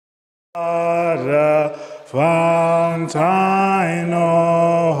The fountain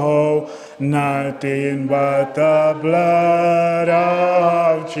of nothing but the blood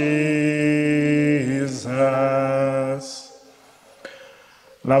of Jesus.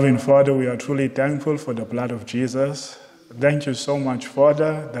 Loving Father, we are truly thankful for the blood of Jesus. Thank you so much,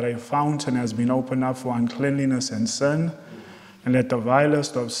 Father, that a fountain has been opened up for uncleanliness and sin, and that the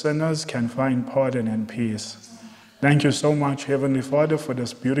vilest of sinners can find pardon and peace. Thank you so much, Heavenly Father, for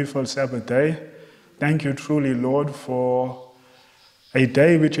this beautiful Sabbath day. Thank you truly, Lord, for a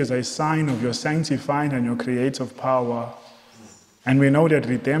day which is a sign of your sanctifying and your creative power. And we know that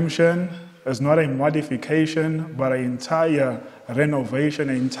redemption is not a modification, but an entire renovation,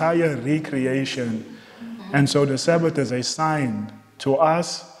 an entire recreation. And so the Sabbath is a sign to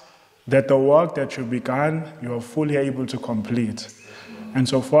us that the work that you began, you are fully able to complete. And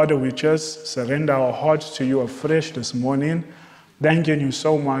so, Father, we just surrender our hearts to you afresh this morning, thanking you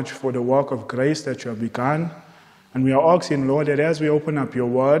so much for the work of grace that you have begun. And we are asking, Lord, that as we open up your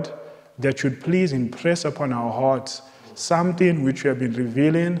word, that you'd please impress upon our hearts something which you have been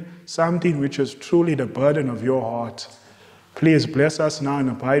revealing, something which is truly the burden of your heart. Please bless us now and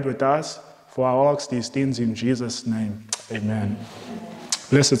abide with us, for I ask these things in Jesus' name. Amen.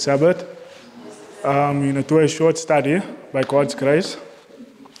 Blessed Sabbath. Do a short study by God's grace.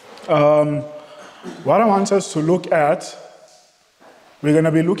 What I want us to look at, we're going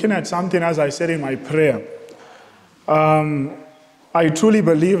to be looking at something, as I said in my prayer. I truly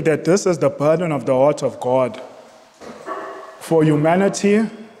believe that this is the burden of the heart of God for humanity,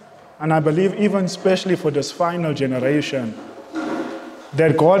 and I believe even especially for this final generation,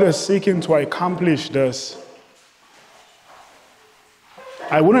 that God is seeking to accomplish this.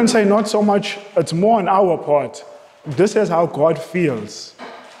 I wouldn't say not so much, it's more on our part. This is how God feels.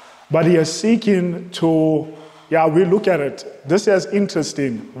 But he is seeking to, we look at it. This is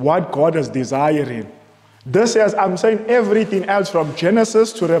interesting, what God is desiring. This is, I'm saying everything else from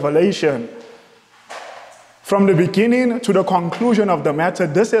Genesis to Revelation. From the beginning to the conclusion of the matter,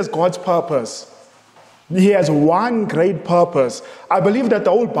 this is God's purpose. He has one great purpose. I believe that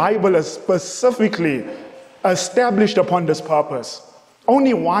the whole Bible is specifically established upon this purpose.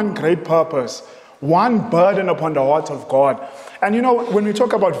 Only one great purpose, one burden upon the heart of God. And when we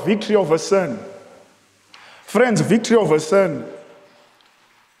talk about victory over sin, friends, victory over sin,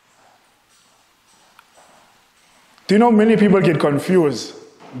 do you know many people get confused?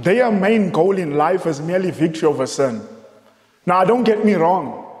 Their main goal in life is merely victory over sin. Now, don't get me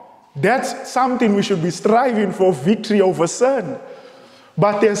wrong. That's something we should be striving for, victory over sin.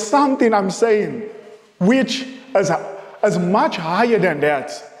 But there's something I'm saying which is much higher than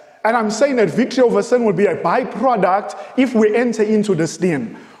that. And I'm saying that victory over sin will be a byproduct if we enter into this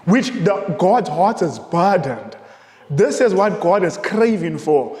thing, which God's heart is burdened. This is what God is craving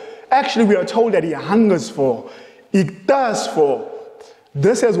for. Actually, we are told that he hungers for. He thirsts for.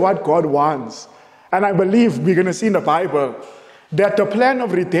 This is what God wants. And I believe we're going to see in the Bible that the plan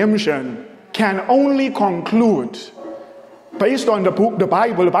of redemption can only conclude based on the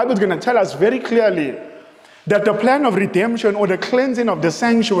Bible. The Bible is going to tell us very clearly that the plan of redemption or the cleansing of the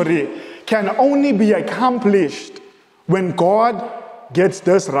sanctuary can only be accomplished when God gets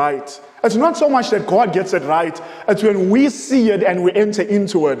this right. It's not so much that God gets it right, it's when we see it and we enter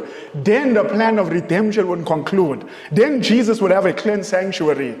into it. Then the plan of redemption would conclude. Then Jesus would have a cleansed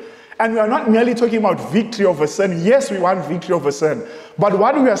sanctuary. And we are not merely talking about victory over sin. Yes, we want victory over sin. But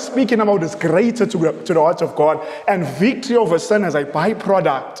what we are speaking about is greater to the heart of God. And victory over sin is a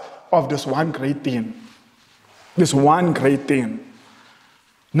byproduct of this one great thing. This one great thing.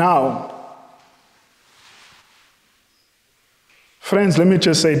 Now, friends, let me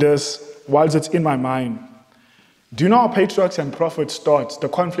just say this whilst it's in my mind. Do you know how Patriarchs and Prophets starts, the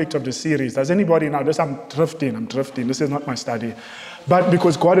conflict of the series? Does anybody know this? I'm drifting. This is not my study. But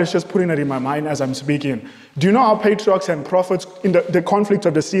because God is just putting it in my mind as I'm speaking. Do you know how Patriarchs and Prophets, in the conflict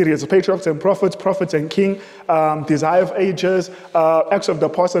of the series, Patriarchs and Prophets, Prophets and King, Desire of Ages, Acts of the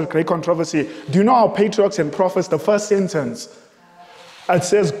Apostles, Great Controversy. Do you know how Patriarchs and Prophets, the first sentence, it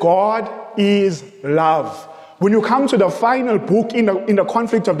says, God is love. When you come to the final book in the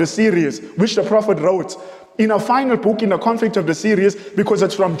conflict of the series, which the prophet wrote, in a final book in the conflict of the series, because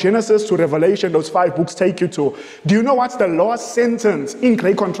it's from Genesis to Revelation, those 5 books take you to. Do you know what's the last sentence in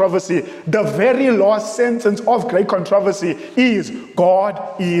Great Controversy? The very last sentence of Great Controversy is, God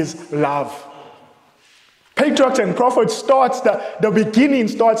is love. Patriarchs and Prophets starts, the beginning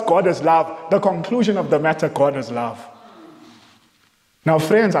starts, God is love. The conclusion of the matter, God is love. Now,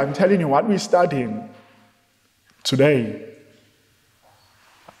 friends, I'm telling you what we're studying today,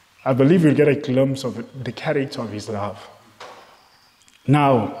 I believe you'll get a glimpse of the character of his love.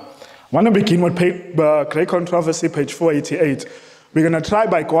 Now, I want to begin with Great Controversy, page 488. We're going to try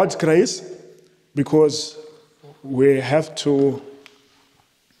by God's grace, because we have to...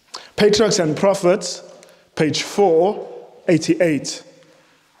 Patriarchs and Prophets, page 488.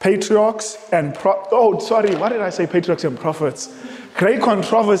 Patriarchs and what did I say? Patriarchs and Prophets. Great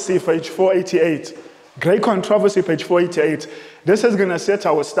Controversy, page 488. Great Controversy, page 488. This is going to set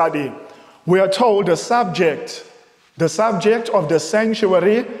our study. We are told the subject of the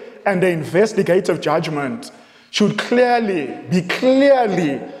sanctuary and the investigative judgment should be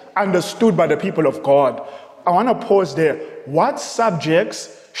clearly understood by the people of God. I want to pause there. What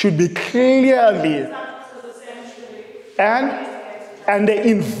subjects should be clearly and the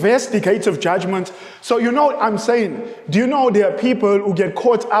investigative judgment? So I'm saying, do you know there are people who get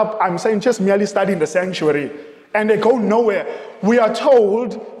caught up, I'm saying, just merely studying the sanctuary, and they go nowhere. We are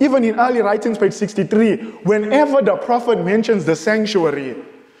told, even in early writings, page 63, whenever the prophet mentions the sanctuary,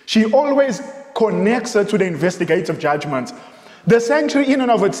 she always connects it to the investigative judgment. The sanctuary in and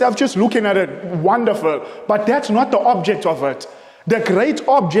of itself, just looking at it, wonderful, but that's not the object of it. The great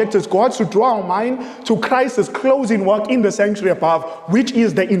object is God to draw our mind to Christ's closing work in the sanctuary above, which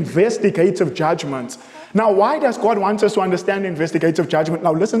is the investigative judgment. Now, why does God want us to understand investigative judgment?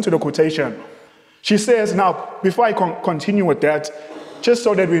 Now, listen to the quotation. She says, now, before I continue with that, just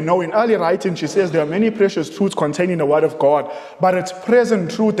so that we know, in early writing, she says there are many precious truths contained in the Word of God, but it's present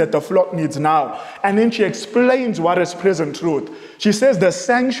truth that the flock needs now. And then she explains what is present truth. She says the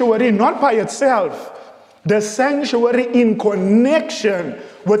sanctuary, not by itself, the sanctuary in connection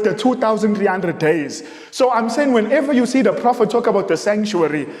with the 2,300 days. So I'm saying whenever you see the prophet talk about the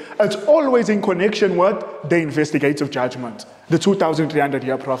sanctuary, it's always in connection with the investigative judgment, the 2,300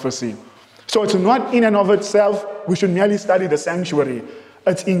 year prophecy. So it's not in and of itself, we should merely study the sanctuary.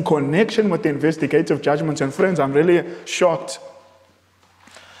 It's in connection with the investigative judgments. And friends, I'm really shocked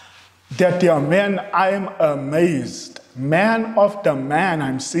that there are men, I'm amazed, man after man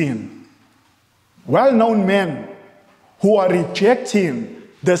I'm seeing, well-known men who are rejecting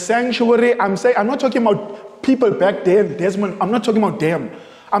the sanctuary. I'm not talking about people back then, Desmond, I'm not talking about them.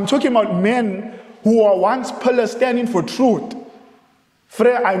 I'm talking about men who are once pillars standing for truth.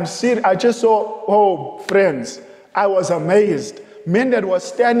 Friend, I'm serious. I just saw, friends, I was amazed. Men that were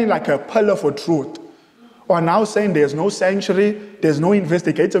standing like a pillar for truth are now saying there's no sanctuary, there's no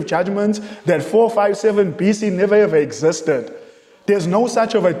investigative judgment, that 457 BC never ever existed. There's no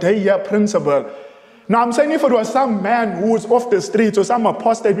such of a day-year principle. Now, I'm saying if it was some man who was off the streets or some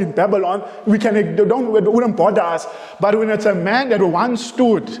apostate in Babylon, it wouldn't bother us. But when it's a man that once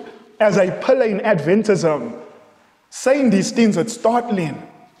stood as a pillar in Adventism, saying these things, it's startling.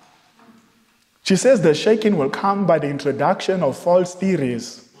 She says the shaking will come by the introduction of false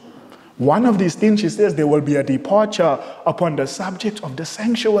theories. One of these things, she says, there will be a departure upon the subject of the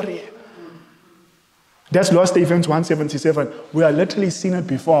sanctuary. That's Lost Events 177. We are literally seeing it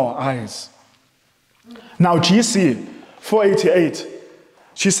before our eyes. Now, GC 488,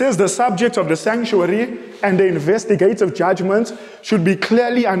 she says the subject of the sanctuary and the investigative judgment should be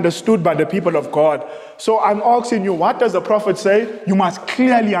clearly understood by the people of God. So I'm asking you, what does the prophet say? You must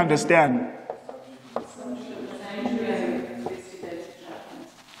clearly understand.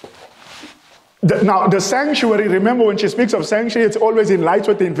 Now, the sanctuary, remember when she speaks of sanctuary, it's always in light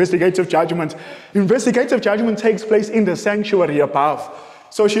with the investigative judgment. Investigative judgment takes place in the sanctuary above.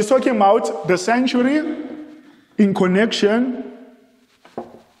 So she's talking about the sanctuary in connection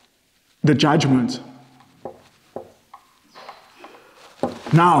the judgment.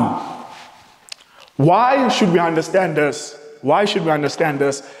 Now, why should we understand this? Why should we understand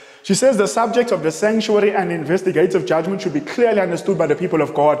this? She says the subject of the sanctuary and investigative judgment should be clearly understood by the people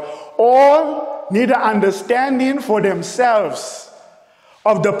of God. All need an understanding for themselves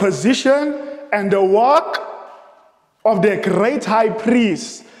of the position and the work of the great high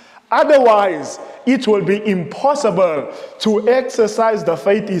priest. Otherwise, it will be impossible to exercise the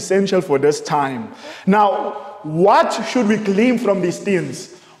faith essential for this time. Now, what should we glean from these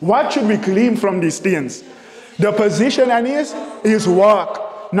things? What should we glean from these things? The position and his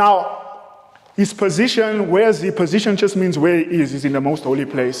work. Now, his position, where's the position just means where he is. He's in the most holy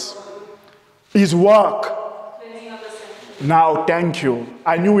place. His work. Now, thank you.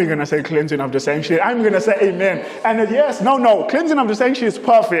 I knew we were going to say cleansing of the sanctuary. I'm going to say amen. And yes, no, cleansing of the sanctuary is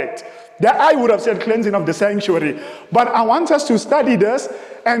perfect. That I would have said cleansing of the sanctuary. But I want us to study this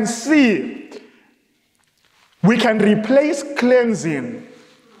and see we can replace cleansing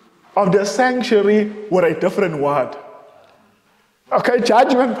of the sanctuary with a different word. Okay,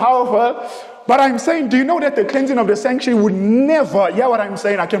 judgment, powerful. But I'm saying, do you know that the cleansing of the sanctuary would never, what I'm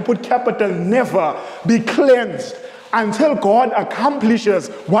saying, I can put capital never, be cleansed until God accomplishes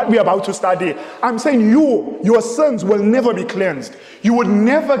what we're about to study. I'm saying your sins will never be cleansed. You would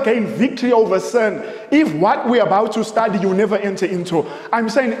never gain victory over sin if what we're about to study you never enter into. I'm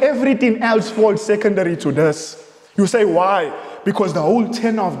saying everything else falls secondary to this. You say, why? Because the whole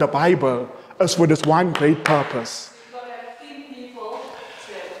tenor of the Bible is for this one great purpose.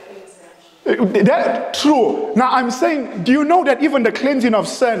 That's true. Now I'm saying, do you know that even the cleansing of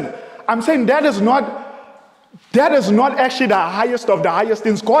sin, I'm saying that is not actually the highest of the highest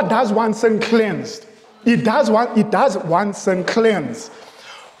things. God does want sin cleansed. It does want sin cleansed.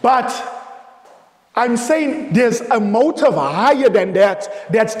 But I'm saying there's a motive higher than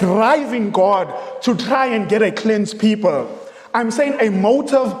that that's driving God to try and get a cleansed people. I'm saying a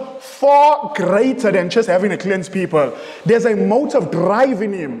motive far greater than just having a cleansed people. There's a motive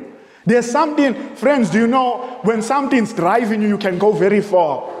driving him. There's something, friends, do you know when something's driving you, you can go very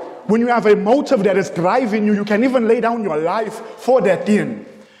far. When you have a motive that is driving you, you can even lay down your life for that thing.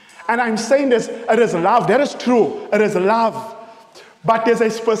 And I'm saying this, it is love. That is true. It is love. But there's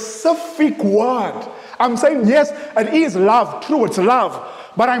a specific word. I'm saying, yes, it is love. True, it's love.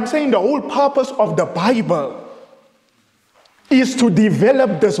 But I'm saying the whole purpose of the Bible is to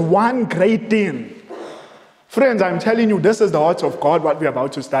develop this one great thing. Friends, I'm telling you, this is the heart of God, what we're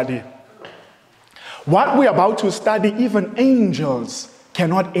about to study. What we're about to study, even angels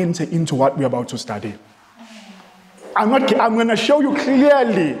cannot enter into what we're about to study. I'm going to show you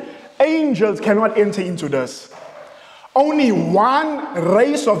clearly, angels cannot enter into this. Only one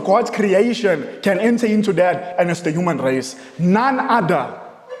race of God's creation can enter into that, and it's the human race. None other.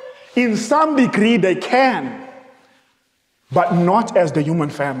 In some degree they can, but not as the human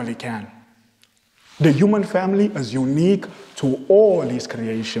family can. The human family is unique to all his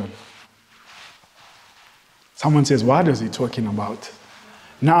creation. Someone says, what is he talking about?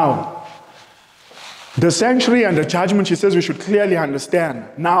 Now, the sanctuary and the judgment, she says we should clearly understand.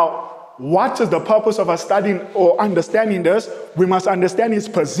 Now, what is the purpose of us studying or understanding this? We must understand his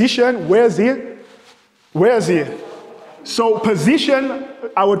position. Where is he? Where is he? So position,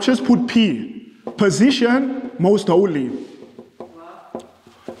 I would just put P. Position, most holy.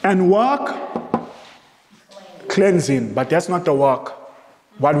 And work, cleansing, but that's not the work,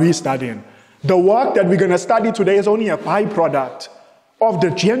 what we're studying. The work that we're going to study today is only a byproduct of the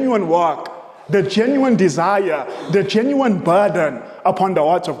genuine work, the genuine desire, the genuine burden upon the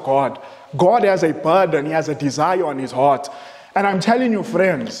heart of God. God has a burden, he has a desire on his heart. And I'm telling you,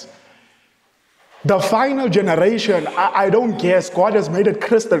 friends, the final generation, I don't guess, God has made it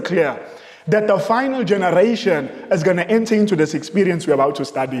crystal clear that the final generation is going to enter into this experience we're about to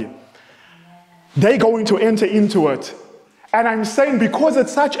study. They're going to enter into it. And I'm saying because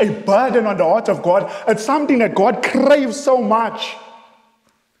it's such a burden on the heart of God, it's something that God craves so much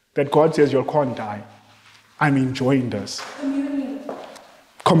that God says, you can't die. I'm enjoying this.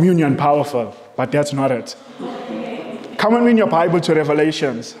 Communion, powerful, but that's not it. Come on in your Bible to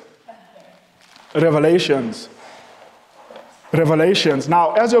Revelations. Revelations.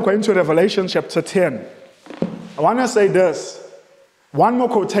 Now, as you're going to Revelation chapter 10, I want to say this. One more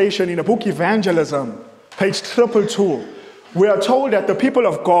quotation in the book Evangelism, page 222. We are told that the people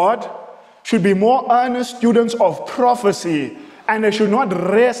of God should be more earnest students of prophecy, and they should not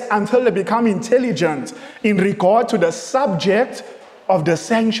rest until they become intelligent in regard to the subject of the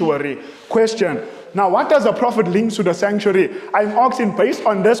sanctuary. Question. Now, what does the prophet link to the sanctuary? I'm asking based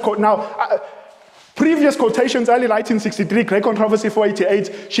on this quote. Now, previous quotations, early 1963, Great Controversy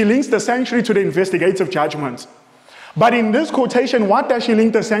 488, she links the sanctuary to the investigative judgment. But in this quotation, what does she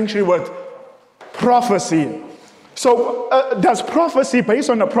link the sanctuary with? Prophecy. So, does prophecy, based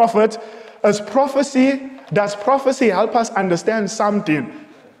on the prophet, does prophecy help us understand something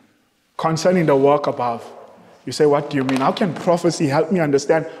concerning the work above? You say, what do you mean? How can prophecy help me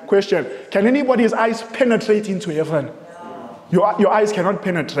understand? Question, can anybody's eyes penetrate into heaven? No. Your eyes cannot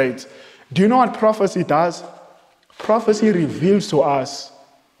penetrate. Do you know what prophecy does? Prophecy reveals to us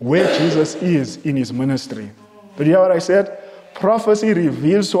where Jesus is in his ministry. Did you hear what I said? Prophecy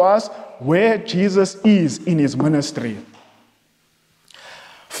reveals to us where Jesus is in his ministry.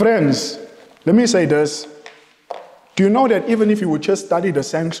 Friends, let me say this. Do you know that even if you would just study the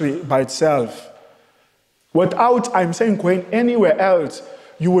sanctuary by itself, without, I'm saying, going anywhere else,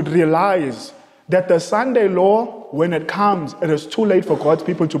 you would realize that the Sunday law, when it comes, it is too late for God's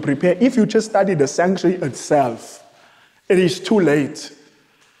people to prepare. If you just study the sanctuary itself, it is too late.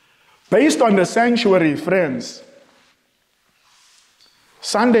 Based on the sanctuary, friends,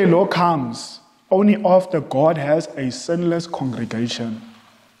 Sunday law comes only after God has a sinless congregation.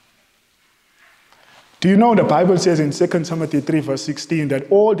 Do you know the Bible says in 2 Timothy 3 verse 16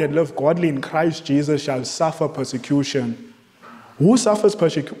 that all that live godly in Christ Jesus shall suffer persecution? Who suffers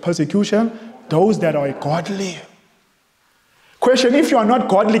persecution? Those that are godly. Question, if you are not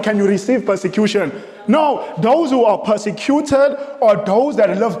godly, can you receive persecution? No, those who are persecuted are those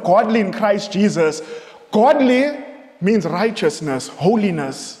that live godly in Christ Jesus. Godly means righteousness,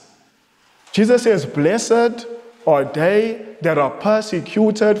 holiness. Jesus says, blessed are they that are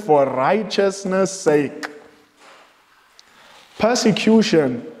persecuted for righteousness' sake.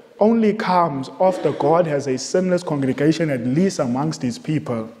 Persecution only comes after God has a sinless congregation, at least amongst his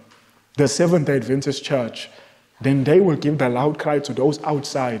people, the Seventh-day Adventist Church. Then they will give the loud cry to those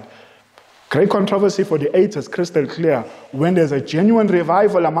outside. Great controversy for the eights is crystal clear. When there's a genuine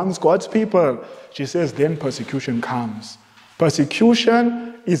revival amongst God's people, she says, then persecution comes.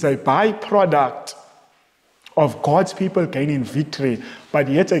 Persecution is a byproduct of God's people gaining victory. But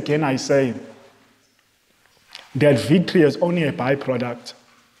yet again I say, that victory is only a byproduct.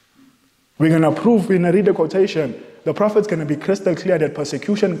 We're going to prove, we're going to read the quotation. The prophet's going to be crystal clear that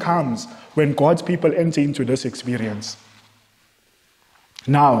persecution comes when God's people enter into this experience.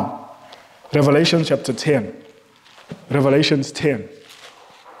 Now, Revelation chapter 10. Revelations 10.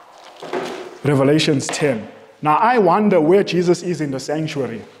 Revelations 10. Now, I wonder where Jesus is in the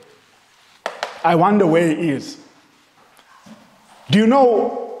sanctuary. I wonder where he is. Do you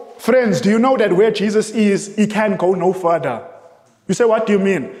know, friends, do you know that where Jesus is, he can go no further? You say, what do you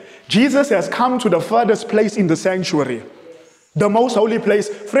mean? Jesus has come to the furthest place in the sanctuary, the most holy place.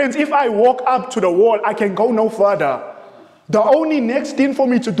 Friends, if I walk up to the wall, I can go no further. The only next thing for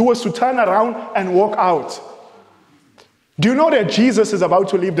me to do is to turn around and walk out. Do you know that Jesus is about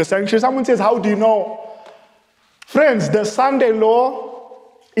to leave the sanctuary? Someone says, how do you know? Friends, the Sunday law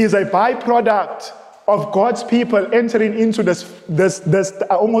is a byproduct of God's people entering into this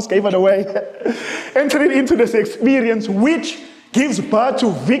I almost gave it away, entering into this experience which gives birth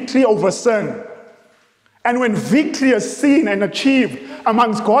to victory over sin. And when victory is seen and achieved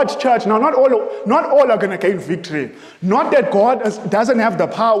amongst God's church, now not all are going to gain victory. Not that God doesn't have the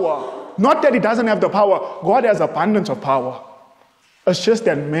power. Not that he doesn't have the power. God has abundance of power. It's just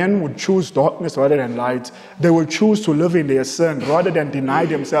that men would choose darkness rather than light. They will choose to live in their sin rather than deny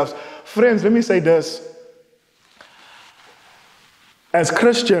themselves. Friends, let me say this. As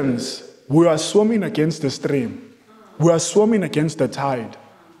Christians, we are swimming against the stream. We are swimming against the tide.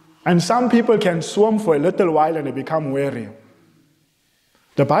 And some people can swim for a little while and they become weary.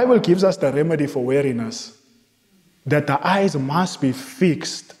 The Bible gives us the remedy for weariness, that the eyes must be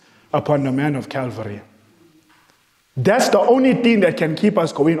fixed upon the man of Calvary. That's the only thing that can keep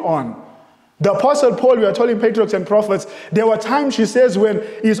us going on. The Apostle Paul, we are told in Patriarchs and Prophets, there were times, she says, when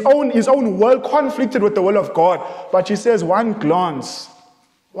his own will conflicted with the will of God. But she says, one glance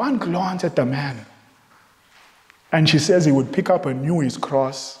at the man. And she says he would pick up anew his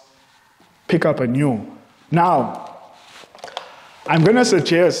cross. Pick up anew. Now, I'm going to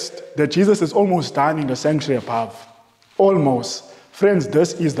suggest that Jesus is almost done in the sanctuary above. Almost. Friends,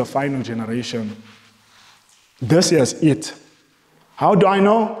 this is the final generation. This is it. How do I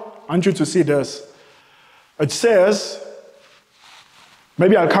know? I want you to see this. It says,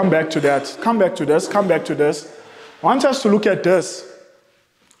 maybe I'll come back to that. Come back to this. I want us to look at this.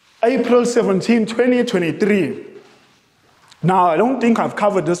 April 17, 2023. Now, I don't think I've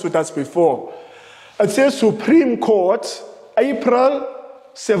covered this with us before. It says Supreme Court, April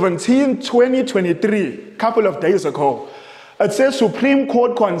 17, 2023, a couple of days ago. It says Supreme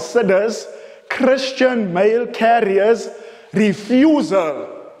Court considers Christian male carriers'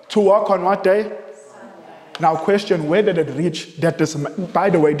 refusal to work on what day? Sunday. Now, question, where did it reach that this, by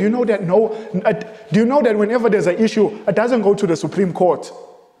the way, do you know that whenever there's an issue, it doesn't go to the Supreme Court?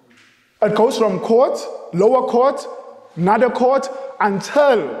 It goes from court, lower court, another court,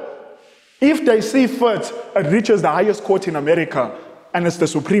 until, if they see fit, it reaches the highest court in America, and it's the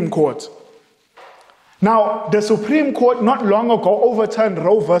Supreme Court. Now, the Supreme Court not long ago overturned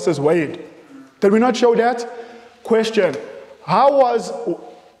Roe versus Wade. Did we not show that? Question, how was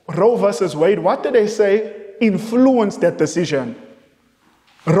Roe versus Wade, what did they say influenced that decision?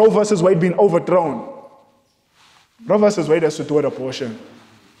 Roe versus Wade being overthrown. Roe versus Wade has to do with abortion.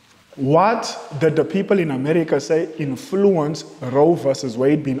 What did the people in America say influenced Roe versus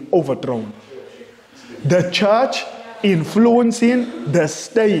Wade being overthrown? The church influencing the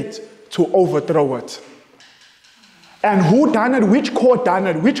state to overthrow it. And who done it? Which court done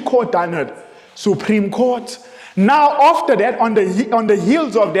it? Which court done it? Supreme Court. Now after that, on the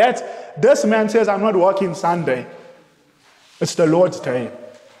heels of that, this man says, I'm not working Sunday. It's the Lord's Day.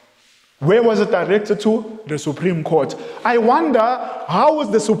 Where was it directed to? The Supreme Court. I wonder, how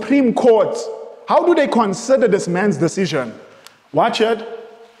was the Supreme Court how do they consider this man's decision? Watch it.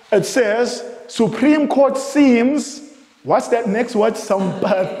 It says, Supreme Court seems, what's that next word?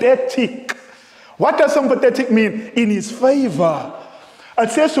 Sympathetic. What does sympathetic mean? In his favor.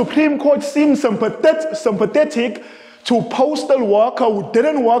 It says Supreme Court seems sympathetic to postal worker who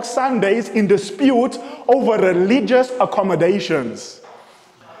didn't work Sundays in dispute over religious accommodations.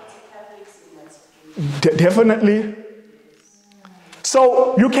 Definitely.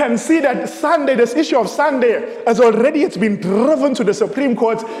 So you can see that Sunday, this issue of Sunday, it's been driven to the Supreme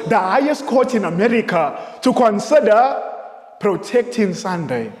Court, the highest court in America, to consider protecting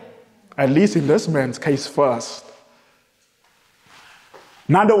Sunday, at least in this man's case first.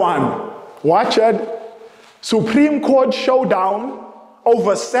 Another one, watch it. Supreme Court showdown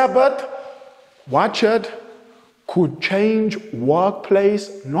over Sabbath, watch it, could change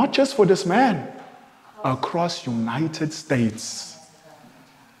workplace, not just for this man, across United States.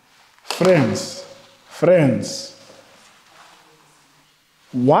 Friends,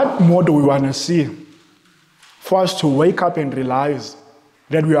 what more do we want to see for us to wake up and realize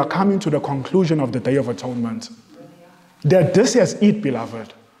that we are coming to the conclusion of the Day of Atonement? That this is it,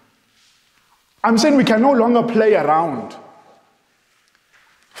 beloved. I'm saying we can no longer play around.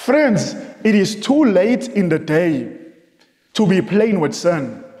 Friends, it is too late in the day to be playing with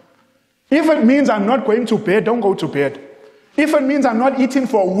sin. If it means I'm not going to bed, don't go to bed. If it means I'm not eating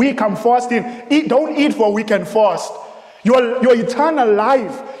for a week, I'm fasting, don't eat for a week and fast. Your eternal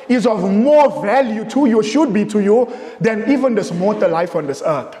life is of more value to you, should be to you, than even this mortal life on this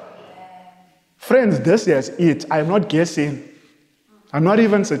earth. Friends, this is it. I'm not guessing. I'm not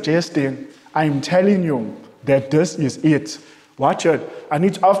even suggesting. I'm telling you that this is it. Watch it.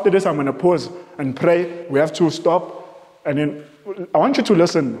 After this, I'm going to pause and pray. We have to stop. And then I want you to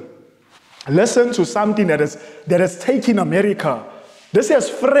listen. Listen to something that is taking America. This is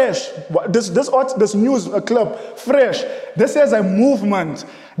fresh. This news clip, fresh. This is a movement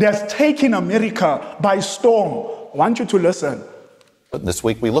that's taking America by storm. I want you to listen. This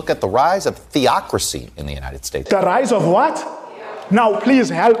week, we look at the rise of theocracy in the United States. The rise of what? Now, please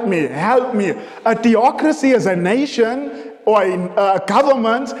help me. A theocracy is a nation or a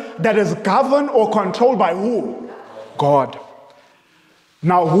government that is governed or controlled by who? God.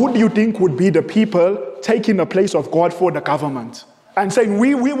 Now, who do you think would be the people taking the place of God for the government and saying,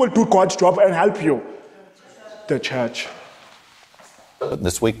 we will do God's job and help you? The church.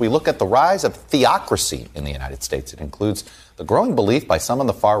 This week, we look at the rise of theocracy in the United States. It includes the growing belief by some on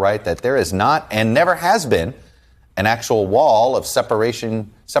the far right that there is not and never has been an actual wall of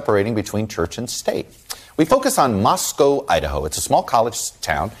separating between church and state. We focus on Moscow, Idaho. It's a small college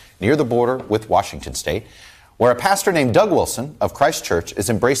town near the border with Washington State, where a pastor named Doug Wilson of Christ Church is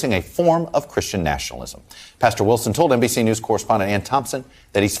embracing a form of Christian nationalism. Pastor Wilson told NBC News correspondent Ann Thompson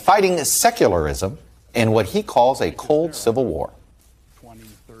that he's fighting secularism in what he calls a cold civil war.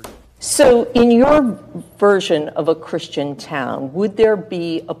 So in your version of a Christian town, would there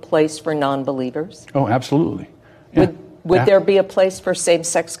be a place for non-believers? Oh, absolutely. Yeah. Would there be a place for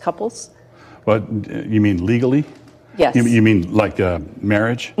same-sex couples? But you mean legally? Yes. You mean like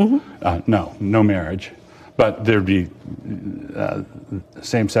marriage? Mm-hmm. No marriage. But there'd be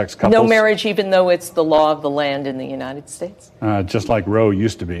same-sex couples. No marriage, even though it's the law of the land in the United States? Just like Roe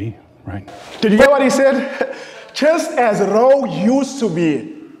used to be, right? Did you hear what he said? Just as Roe used to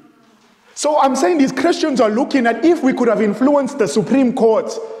be. So I'm saying these Christians are looking at if we could have influenced the Supreme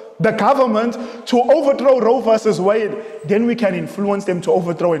Court, the government, to overthrow Roe versus Wade, then we can influence them to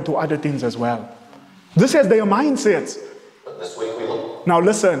overthrow and do other things as well. This is their mindset. This week we look. Now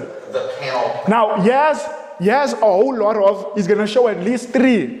listen. The panel. Now, yes, a whole lot of, is going to show at least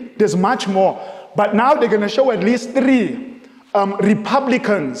 3. There's much more. But now they're going to show at least 3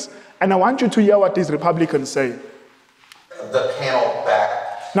 Republicans. And I want you to hear what these Republicans say. The panel back.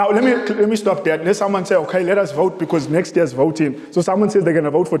 Now, let me stop there. Let someone say, okay, let us vote because next year's voting. So someone says they're going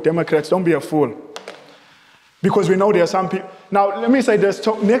to vote for Democrats. Don't be a fool. Because we know there are some people. Now, let me say this.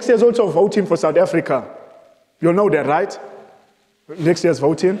 Next year's also voting for South Africa. You'll know that, right? Next year's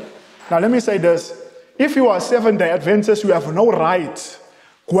voting. Now, let me say this. If you are a Seventh-day Adventist, you have no right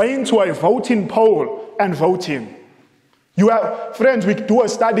going to a voting poll and voting. You have, friends, we do a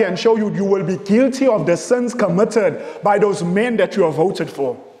study and show you will be guilty of the sins committed by those men that you have voted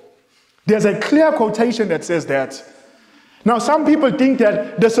for. There's a clear quotation that says that. Now, some people think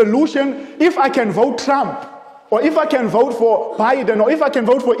that the solution, if I can vote Trump, or if I can vote for Biden, or if I can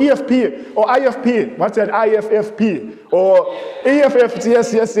vote for EFP, or IFP, what's that, IFFP, or EFF,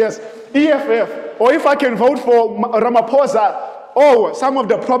 yes, EFF, or if I can vote for Ramaphosa, some of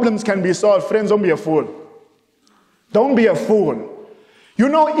the problems can be solved. Friends, don't be a fool. Don't be a fool. You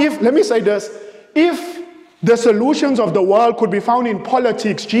know, let me say this, if the solutions of the world could be found in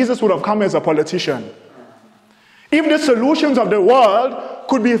politics, Jesus would have come as a politician. If the solutions of the world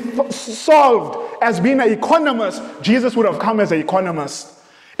could be solved as being an economist, Jesus would have come as an economist.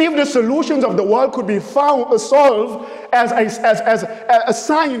 If the solutions of the world could be solved as a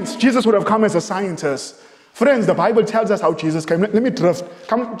science, Jesus would have come as a scientist. Friends, the Bible tells us how Jesus came. Let me drift.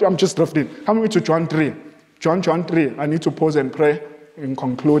 I'm just drifting. Come with me to John 3. John 3. I need to pause and pray and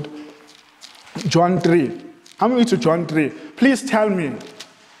conclude. John 3. Come with me to John 3. Please tell me,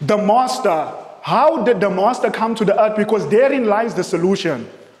 the Master, how did the Master come to the earth? Because therein lies the solution.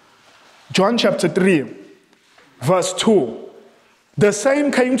 John chapter 3, verse 2. The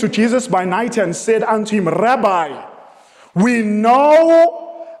same came to Jesus by night and said unto him, Rabbi, we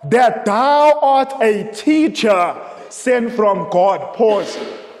know that thou art a teacher sent from God. Pause.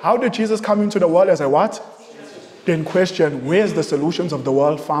 How did Jesus come into the world as a what? Then question, where's the solutions of the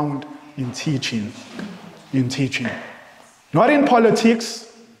world found? In teaching. In teaching. Not in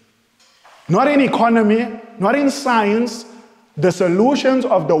politics, not in economy, not in science. The solutions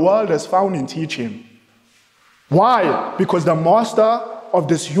of the world is found in teaching. Why? Because the Master of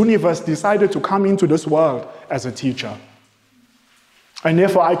this universe decided to come into this world as a teacher. And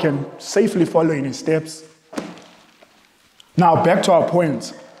therefore I can safely follow in his steps. Now back to our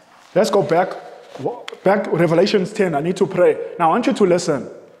point. Let's go back Revelation 10. I need to pray. Now I want you to listen.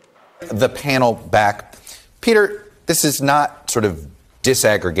 The panel back. Peter, this is not sort of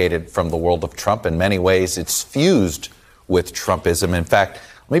disaggregated from the world of Trump. In many ways, it's fused with Trumpism. In fact,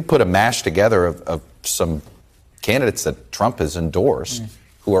 let me put a mash together of some candidates that Trump has endorsed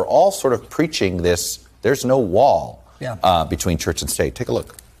who are all sort of preaching this, there's no wall between church and state. Take a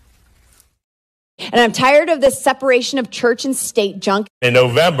look. And I'm tired of this separation of church and state junk. In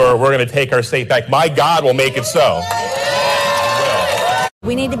November, we're going to take our state back. My God will make it so.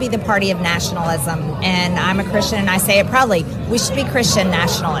 We need to be the party of nationalism, and I'm a Christian, and I say it proudly. We should be Christian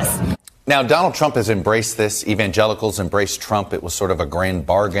nationalists. Now, Donald Trump has embraced this. Evangelicals embraced Trump. It was sort of a grand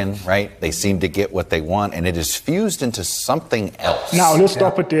bargain, right? They seem to get what they want, and it is fused into something else. Now, let's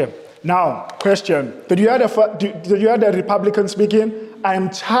stop it there. Now, question. Did you hear the Republican speaking? I am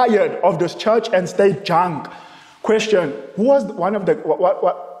tired of this church and state junk. Question. Who was one of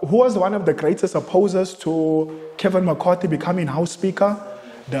the greatest opposers to Kevin McCarthy becoming House Speaker?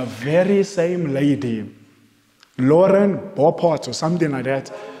 The very same lady, Lauren Boebert or something like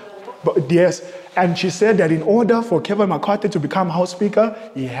that. But yes, and she said that in order for Kevin McCarthy to become House Speaker,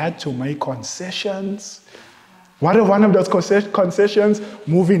 he had to make concessions. What are one of those concessions?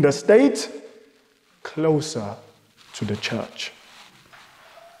 Moving the state closer to the church.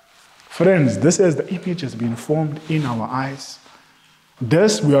 Friends, this is the image has been formed in our eyes.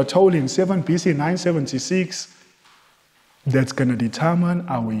 This, we are told in 7 BC 976, that's going to determine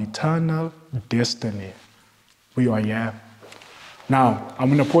our eternal destiny. We are here. Now, I'm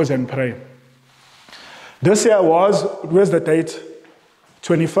going to pause and pray. This year was, where's the date?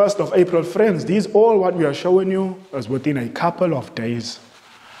 21st of April. Friends, these all what we are showing you is within a couple of days.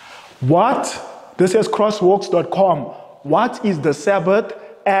 What? This is crosswalks.com. What is the Sabbath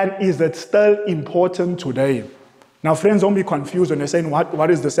and is it still important today? Now, friends, don't be confused when they're saying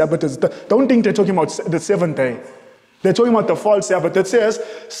what is the Sabbath. Don't think they're talking about the seventh day. They're talking about the false Sabbath. It says,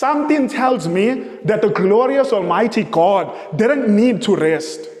 something tells me that the glorious Almighty God didn't need to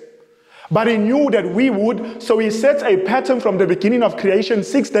rest. But he knew that we would, so he set a pattern from the beginning of creation,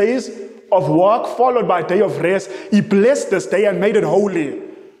 6 days of work followed by a day of rest. He blessed this day and made it holy.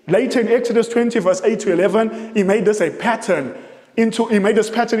 Later in Exodus 20, verse 8 to 11, he made this a pattern. He made this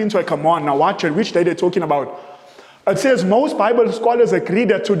pattern into a command. Now watch it, which day they're talking about. It says most Bible scholars agree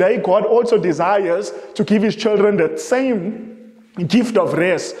that today God also desires to give his children the same gift of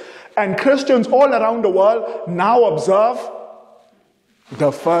rest. And Christians all around the world now observe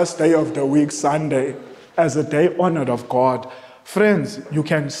the first day of the week, Sunday, as a day honored of God. Friends, you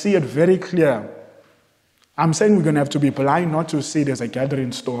can see it very clear. I'm saying we're going to have to be blind not to see there's a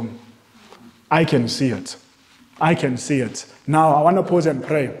gathering storm. I can see it. I can see it. Now, I want to pause and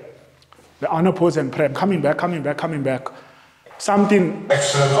pray. I'm coming back. Something.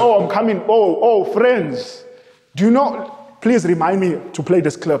 Oh, I'm coming. Oh, friends. Do you know, please remind me to play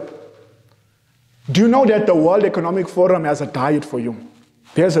this clip. Do you know that the World Economic Forum has a diet for you?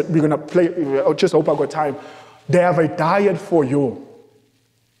 We're going to play, I just hope I got time. They have a diet for you.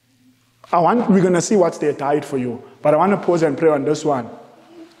 We're going to see what's their diet for you. But I want to pause and pray on this one.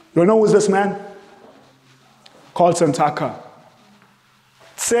 You know who's this man? Colson Tucker.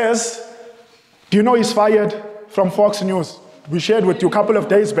 It says, do you know he's fired from Fox News? We shared with you a couple of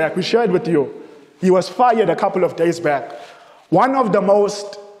days back. He was fired a couple of days back. One of the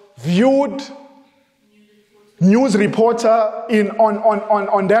most viewed news reporter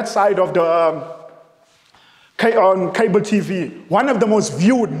on that side of the on cable TV. One of the most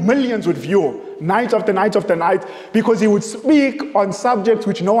viewed, millions would view, night after night after night, because he would speak on subjects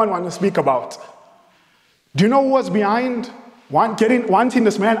which no one wanted to speak about. Do you know who was behind wanting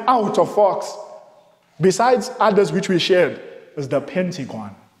this man out of Fox? Besides others which we shared, is the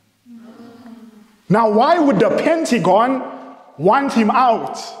Pentagon. Now, why would the Pentagon want him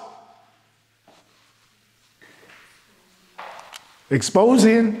out?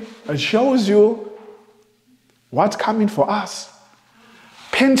 Exposing, it shows you what's coming for us.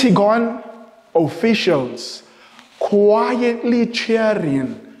 Pentagon officials quietly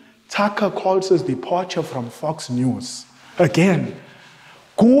cheering Tucker Carlson's departure from Fox News. Again,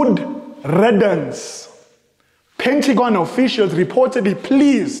 good riddance. Pentagon officials reportedly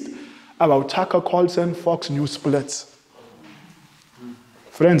pleased about Tucker Carlson Fox News splits.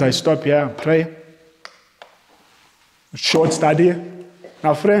 Friends, I stop here and pray. Short study.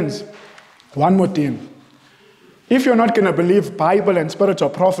 Now, friends, one more thing. If you're not going to believe Bible and spiritual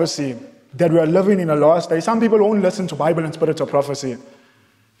prophecy, that we are living in a last day, some people won't listen to Bible and spiritual prophecy.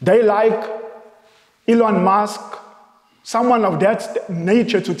 They like Elon Musk, someone of that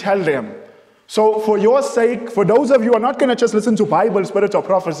nature to tell them. So for your sake, for those of you who are not going to just listen to Bible, spiritual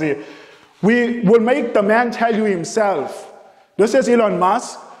prophecy, we will make the man tell you himself. This is Elon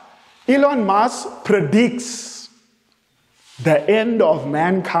Musk. Elon Musk predicts the end of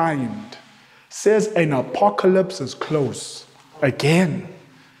mankind, says an apocalypse is close. Again,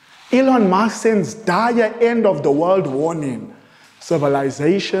 Elon Musk sends dire end of the world warning.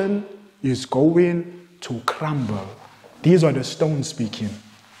 Civilization is going to crumble. These are the stones speaking.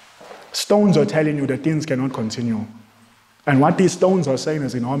 Stones are telling you that things cannot continue. And what these stones are saying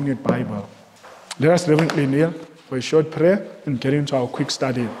is in harmony with Bible. Let us reverently kneel for a short prayer and get into our quick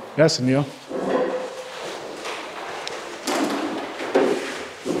study. Let's kneel.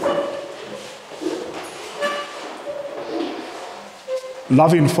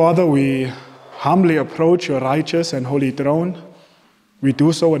 Loving Father, we humbly approach your righteous and holy throne. We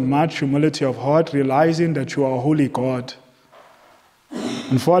do so in much humility of heart, realizing that you are a holy God.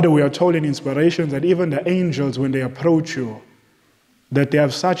 And Father, we are told in inspiration that even the angels, when they approach you, that they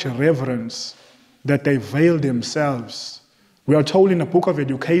have such reverence, that they veil themselves. We are told in the book of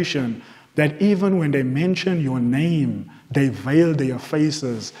education that even when they mention your name, they veil their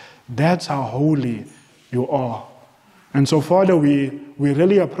faces. That's how holy you are. And so, Father, we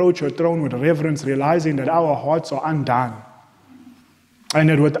really approach your throne with reverence, realizing that our hearts are undone. And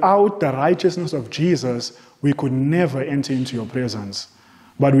that without the righteousness of Jesus, we could never enter into your presence.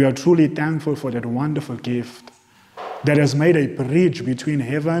 But we are truly thankful for that wonderful gift that has made a bridge between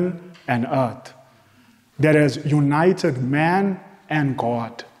heaven and earth, that has united man and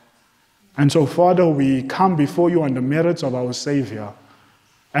God. And so, Father, we come before you on the merits of our Savior.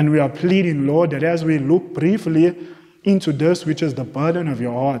 And we are pleading, Lord, that as we look briefly into this, which is the burden of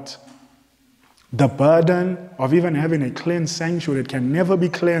your heart, the burden of even having a cleansed sanctuary that can never be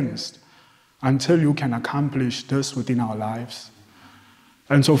cleansed until you can accomplish this within our lives.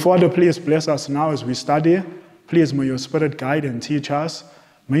 And so, Father, please bless us now as we study. Please, may your Spirit guide and teach us.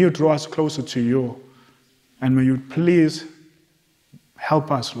 May you draw us closer to you. And may you please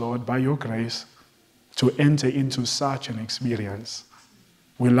help us, Lord, by your grace, to enter into such an experience.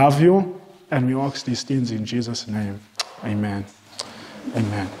 We love you, and we ask these things in Jesus' name. Amen.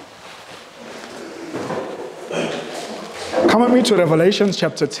 Amen. Come with me to Revelation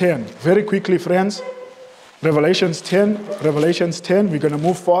chapter 10. Very quickly, friends. Revelation 10. We're going to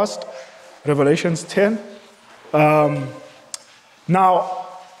move fast. Revelation 10. Now,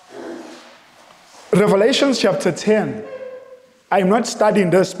 Revelation chapter 10. I'm not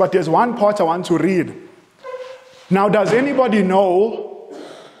studying this, but there's one part I want to read. Now, does anybody know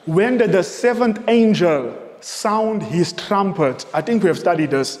when did the seventh angel sound his trumpet? I think we have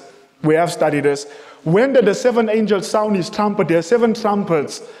studied this. When did the seventh angel sound his trumpet? There are 7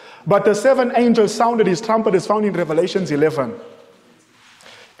 trumpets. But the 7th angel sounded his trumpet is found in Revelation 11.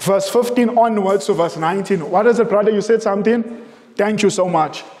 Verse 15 onwards to verse 19. What is it, brother? You said something? Thank you so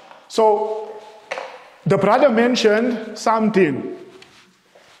much. So, the brother mentioned something.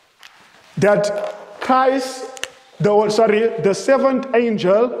 That Christ, the 7th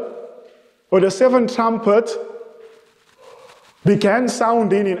angel, or the 7th trumpet, began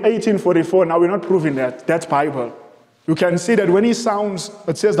sounding in 1844. Now, we're not proving that. That's Bible. You can see that when he sounds,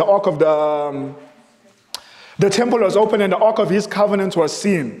 it says the ark of the temple was opened and the ark of his covenant was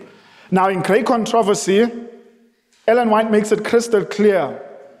seen. Now, in great controversy, Ellen White makes it crystal clear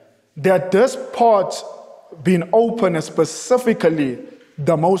that this part being open is specifically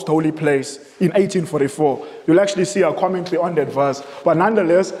the most holy place in 1844. You'll actually see a commentary on that verse. But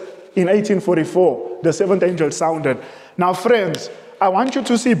nonetheless, in 1844, the seventh angel sounded. Now, friends, I want you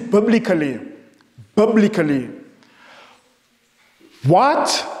to see biblically,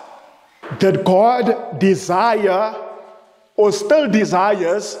 what did God desire or still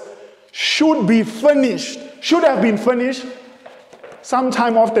desires should be finished, should have been finished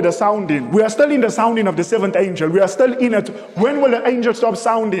sometime after the sounding. We are still in the sounding of the seventh angel. We are still in it. When will the angel stop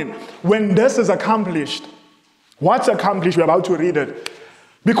sounding? When this is accomplished. What's accomplished? We're about to read it.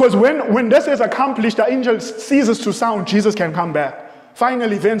 Because when this is accomplished, the angel ceases to sound, Jesus can come back.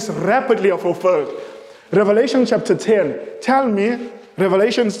 Final events rapidly are fulfilled. Revelation chapter 10. Tell me,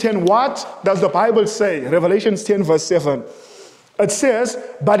 Revelation 10, what does the Bible say? Revelation 10 verse 7. It says,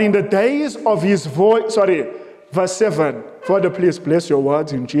 but in the days of his voice, verse 7. Father, please bless your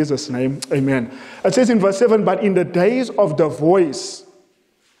words in Jesus' name. Amen. It says in verse 7, but in the days of the voice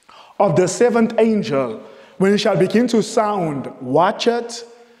of the seventh angel, when it shall begin to sound, watch it,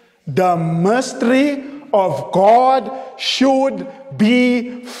 the mystery of God should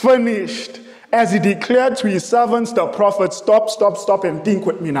be finished. As he declared to his servants, the prophets, stop, and think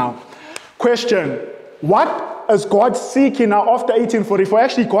with me now. Question, what is God seeking now after 1844?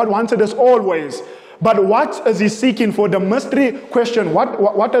 Actually, God wanted us always. But what is he seeking for? The mystery question,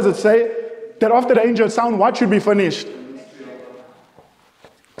 what does it say? That after the angel sound, what should be finished?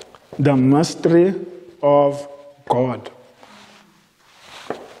 The mystery of God.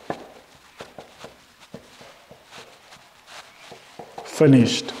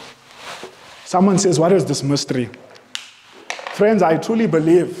 Finished. Someone says, what is this mystery? Friends, I truly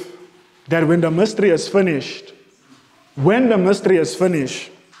believe that when the mystery is finished,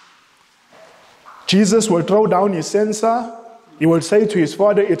 Jesus will throw down his censer. He will say to his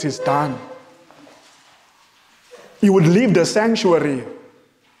Father, it is done. He would leave the sanctuary.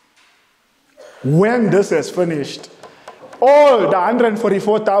 When this is finished, all the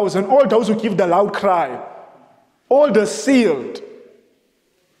 144,000, all those who give the loud cry, all the sealed,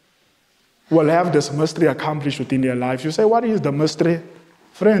 will have this mystery accomplished within their lives. You say, what is the mystery?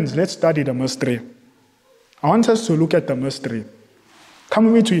 Friends, let's study the mystery. I want us to look at the mystery. Come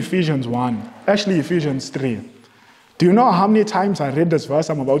with me to Ephesians 1. Actually, Ephesians 3. Do you know how many times I read this verse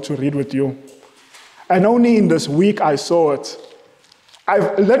I'm about to read with you? And only in this week I saw it.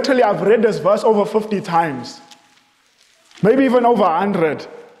 I've read this verse over 50 times. Maybe even over 100.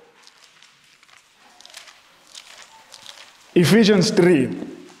 Ephesians 3.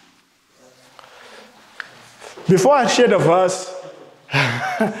 Before I share the verse,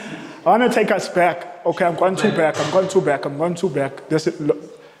 I want to take us back. Okay, I'm going too back.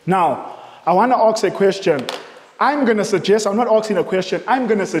 Now, I want to ask a question. I'm not asking a question. I'm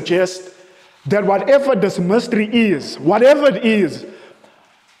going to suggest that whatever this mystery is, whatever it is,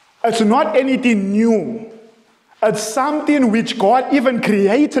 it's not anything new. It's something which God even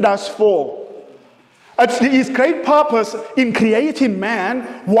created us for. His great purpose in creating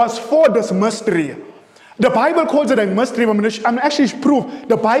man was for this mystery. The Bible calls it a mystery. I'm actually proof.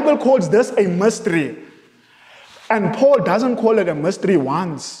 The Bible calls this a mystery. And Paul doesn't call it a mystery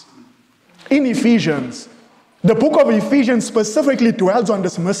once. In Ephesians, the book of Ephesians specifically dwells on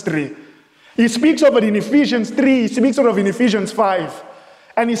this mystery. He speaks of it in Ephesians 3. He speaks of it in Ephesians 5.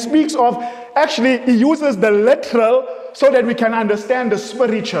 And he speaks of, actually, he uses the literal so that we can understand the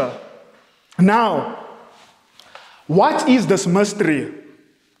spiritual. Now, what is this mystery?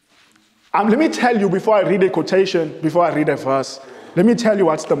 Let me tell you before I read a quotation, before I read a verse, let me tell you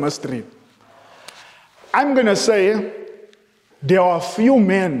what's the mystery. I'm going to say there are a few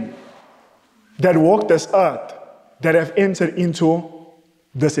men that walk this earth that have entered into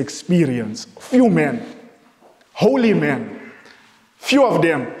this experience. Few men, holy men, few of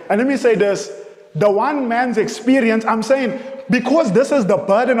them. And let me say this, the one man's experience, I'm saying, because this is the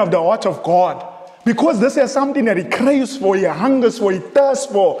burden of the heart of God, because this is something that he craves for, he hungers for, he thirsts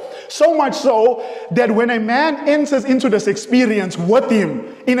for. So much so that when a man enters into this experience with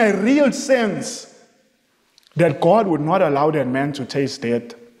him, in a real sense, that God would not allow that man to taste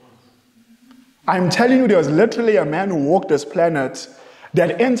death. I'm telling you, there was literally a man who walked this planet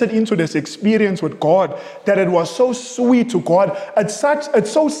that entered into this experience with God, that it was so sweet to God, it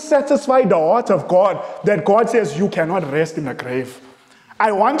so satisfied the heart of God, that God says, you cannot rest in the grave.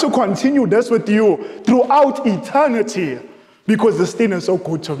 I want to continue this with you throughout eternity because this thing is so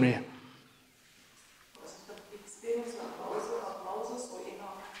good to me.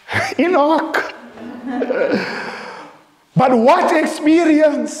 Enoch. But what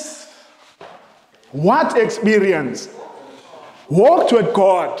experience? What experience? Walked with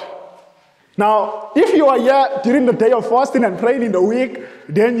God. Now, if you are here during the day of fasting and praying in the week,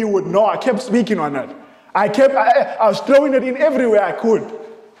 then you would know I kept speaking on it. I was throwing it in everywhere I could.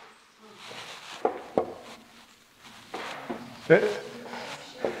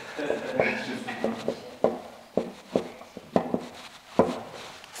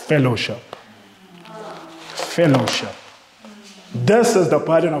 Fellowship. Fellowship. This is the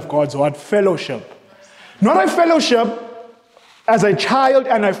burden of God's word, fellowship. Not a fellowship as a child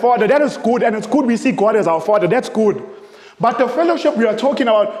and a father. That is good, and it's good we see God as our father. That's good. But the fellowship we are talking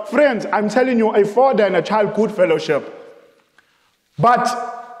about, friends, I'm telling you, a father and a child, good fellowship. But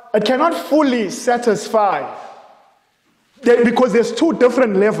it cannot fully satisfy because there's two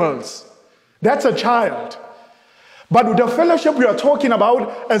different levels. That's a child. But the fellowship we are talking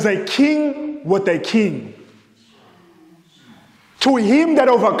about is a king with a king. To him that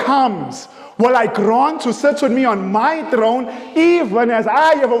overcomes, will I grant to sit with me on my throne, even as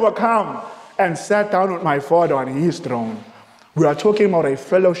I have overcome and sat down with my Father on his throne. We are talking about a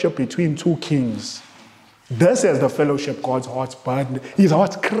fellowship between two kings. This is the fellowship God's heart's burdened, his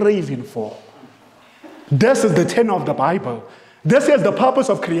heart's craving for. This is the tenor of the Bible. This is the purpose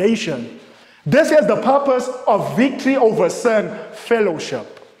of creation. This is the purpose of victory over sin,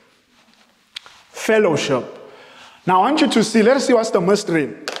 fellowship. Fellowship. Now I want you to see, let's see what's the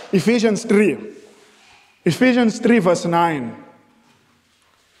mystery. Ephesians 3. Ephesians 3 verse 9.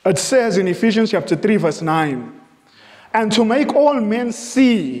 It says in Ephesians chapter 3 verse 9, and to make all men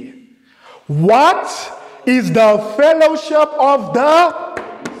see what is the fellowship of the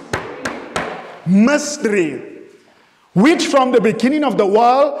mystery, which from the beginning of the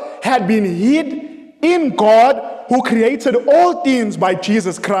world had been hid in God, who created all things by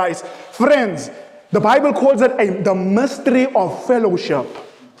Jesus Christ. Friends, the Bible calls it the mystery of fellowship.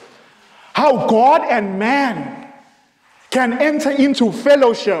 How God and man can enter into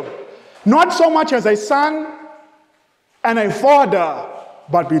fellowship, not so much as a son and a father,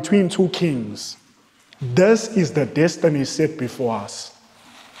 but between two kings. This is the destiny set before us.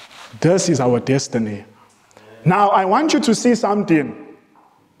 This is our destiny. Now, I want you to see something.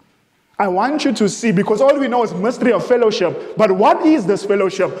 I want you to see, because all we know is mystery of fellowship. But what is this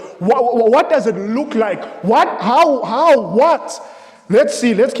fellowship? What does it look like? What? Let's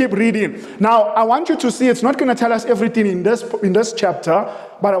see. Let's keep reading. Now, I want you to see, it's not going to tell us everything in this chapter,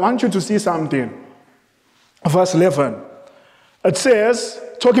 but I want you to see something. Verse 11. It says,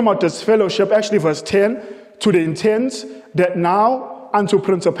 talking about this fellowship, actually verse 10, to the intent that now unto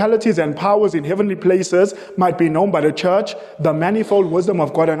principalities and powers in heavenly places might be known by the church the manifold wisdom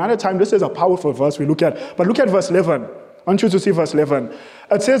of God. Another time, this is a powerful verse we look at. But look at verse 11. I want you to see verse 11.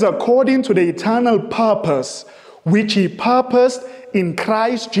 It says, according to the eternal purpose which he purposed in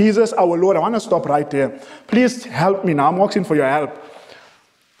Christ Jesus our Lord. I want to stop right there. Please help me now. I'm asking for your help.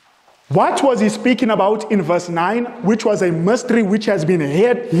 What was he speaking about in verse 9, which was a mystery which has been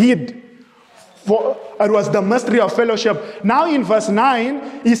hid? It was the mystery of fellowship. Now in verse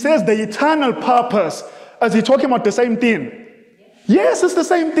 9, he says the eternal purpose. Is he talking about the same thing? Yes, it's the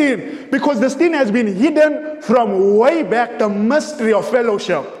same thing. Because this thing has been hidden from way back, the mystery of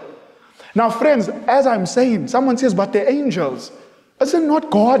fellowship. Now friends, as I'm saying, someone says, but the angels. Is it not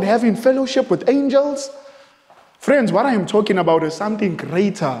God having fellowship with angels? Friends, what I am talking about is something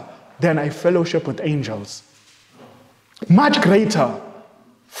greater than a fellowship with angels. Much greater.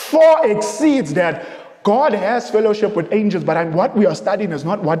 Far exceeds that. God has fellowship with angels, but what we are studying is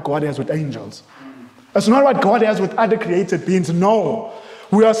not what God has with angels. It's not what God has with other created beings. No.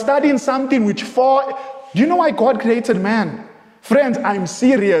 We are studying something which do you know why God created man? Friends, I'm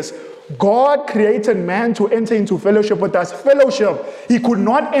serious. God created man to enter into fellowship with us. Fellowship. He could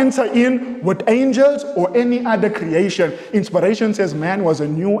not enter in with angels or any other creation. Inspiration says man was a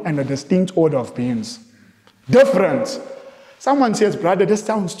new and a distinct order of beings. Different. Someone says, brother, this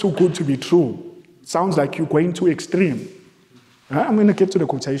sounds too good to be true. Sounds like you're going too extreme. I'm going to get to the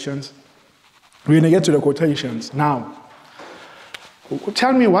quotations. We're going to get to the quotations. Now,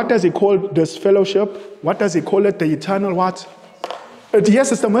 tell me, what does he call this fellowship? What does he call it? The eternal what?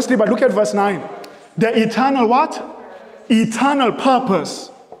 Yes, it's the mystery, but look at verse 9. The eternal what? Eternal purpose.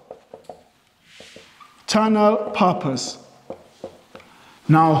 Eternal purpose.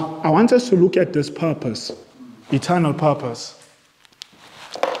 Now, I want us to look at this purpose. Eternal purpose.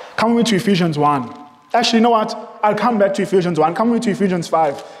 Come with me to Ephesians 1. Actually, you know what? I'll come back to Ephesians 1. Come with me to Ephesians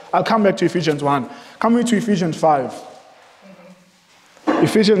 5. I'll come back to Ephesians 1. Come with me to Ephesians 5.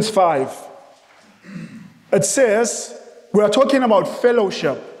 Ephesians 5. It says, we are talking about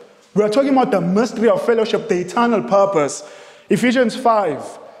fellowship. We are talking about the mystery of fellowship, the eternal purpose. Ephesians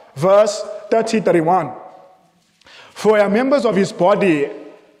 5, verse 30-31. For we are members of his body,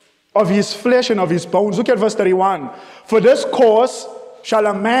 of his flesh and of his bones. Look at verse 31. For this cause shall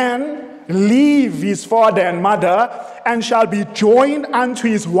a man leave his father and mother, and shall be joined unto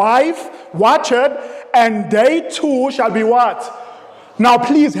his wife, watch it, and they two shall be what? Now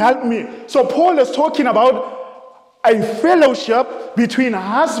please help me. So Paul is talking about a fellowship between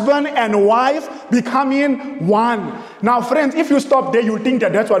husband and wife becoming one. Now friends, if you stop there, you think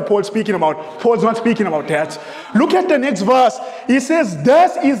that that's what Paul's speaking about. Paul's not speaking about that. Look at the next verse. He says,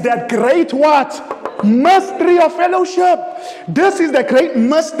 this is that great what? Mystery of fellowship. This is the great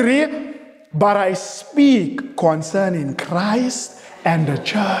mystery, but I speak concerning Christ and the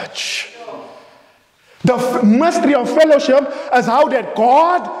church. The mystery of fellowship is how that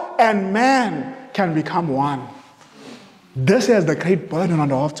God and man can become one. This is the great burden on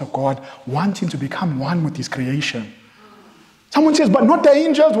the hearts of God, wanting to become one with his creation. Someone says, but not the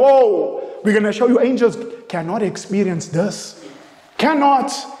angels. Whoa, we're going to show you angels cannot experience this.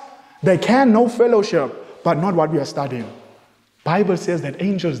 Cannot. They can know fellowship, but not what we are studying. Bible says that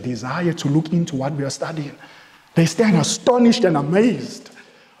angels desire to look into what we are studying. They stand astonished and amazed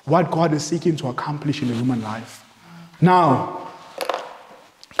what God is seeking to accomplish in the human life. Now,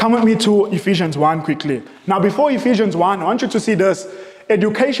 come with me to Ephesians 1 quickly. Now, before Ephesians 1, I want you to see this.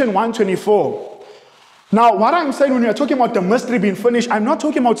 Education 1:24. Now, what I'm saying when we are talking about the mystery being finished, I'm not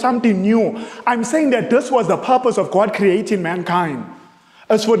talking about something new. I'm saying that this was the purpose of God creating mankind.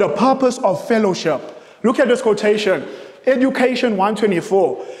 It's for the purpose of fellowship. Look at this quotation. Education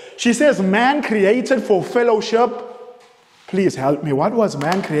 1:24. She says, man created for fellowship. Please help me. What was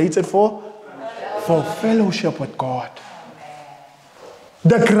man created for? For fellowship with God.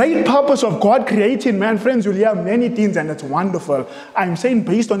 The great purpose of God creating man, friends, you'll hear many things and it's wonderful. I'm saying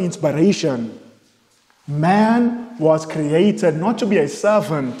based on inspiration. Man was created not to be a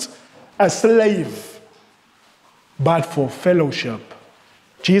servant, a slave, but for fellowship.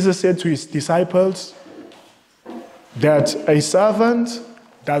 Jesus said to his disciples that a servant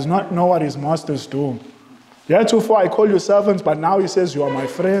does not know what his masters do. Heretofore I call you servants, but now he says you are my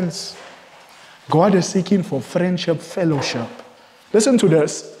friends. God is seeking for friendship, fellowship. Listen to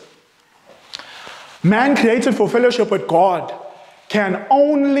this. Man created for fellowship with God can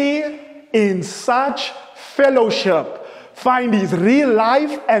only in such fellowship find his real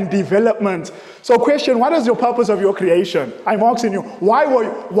life and development. So question, what is your purpose of your creation? I'm asking you,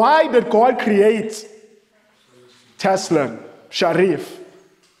 why did God create Tesla, Sharif?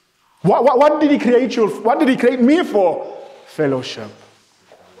 What did he create you? What did he create me for? Fellowship.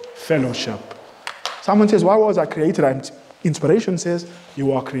 Fellowship. Someone says, why was I created? Inspiration says,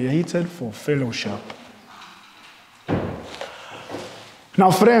 you are created for fellowship.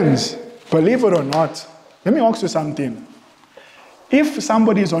 Now friends, believe it or not, let me ask you something. If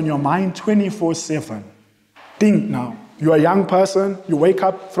somebody is on your mind 24/7, think now. You're a young person, you wake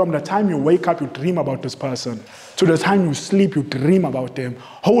up, from the time you wake up, you dream about this person. To the time you sleep, you dream about them.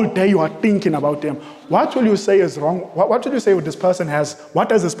 Whole day you are thinking about them. What will you say is wrong? What will you say this person has? What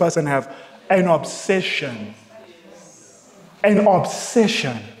does this person have? An obsession. An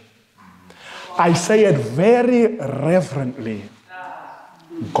obsession. I say it very reverently.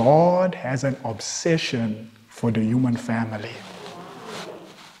 God has an obsession for the human family.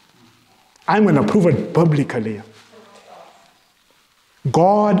 I'm going to prove it biblically.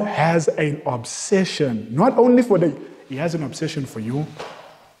 God has an obsession, not only he has an obsession for you,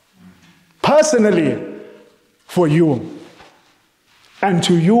 personally for you. And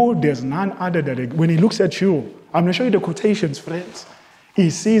to you, there's none other than, when he looks at you, I'm going to show you the quotations, friends. He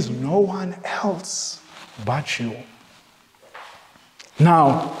sees no one else but you.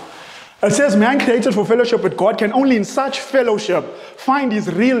 Now, it says man created for fellowship with God can only in such fellowship find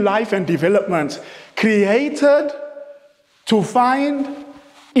his real life and development. Created to find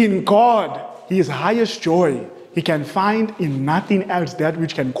in God his highest joy. He can find in nothing else that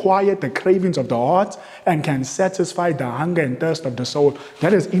which can quiet the cravings of the heart and can satisfy the hunger and thirst of the soul.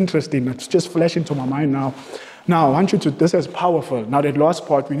 That is interesting. It's just flashing to my mind now. Now, I want you to, this is powerful. Now, that last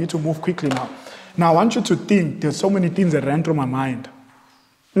part, we need to move quickly now. Now, I want you to think, there's so many things that ran through my mind.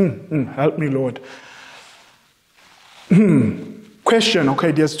 Help me, Lord. Question,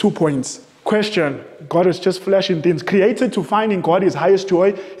 okay, there's 2 points. Question, God is just flashing things. Created to find in God his highest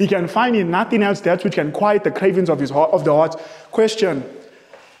joy. He can find in nothing else that which can quiet the cravings of the heart. Question,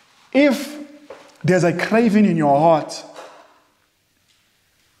 if there's a craving in your heart,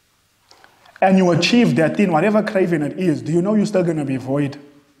 and you achieve that thing, whatever craving it is, do you know you're still going to be void?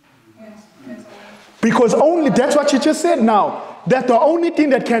 Because only, that's what you just said now, that the only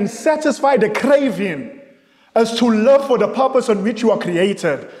thing that can satisfy the craving is to live for the purpose on which you are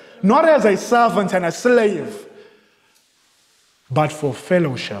created. Not as a servant and a slave, but for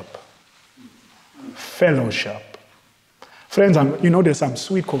fellowship. fellowship. Friends, there's some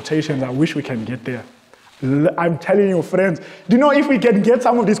sweet quotations. I wish we can get there. I'm telling you, friends, do you know if we can get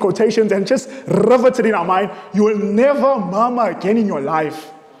some of these quotations and just rivet it in our mind, you will never murmur again in your life.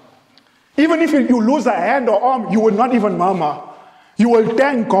 Even if you lose a hand or arm, you will not even murmur. You will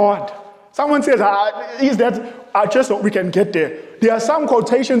thank God. Someone says, is that just so we can get there? There are some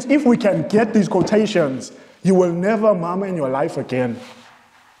quotations, if we can get these quotations, you will never murmur in your life again.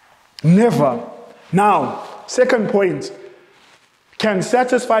 Never. Now, second point. Can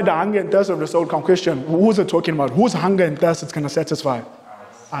satisfy the hunger and thirst of the soul. Question, who's it talking about? Whose hunger and thirst it's going to satisfy?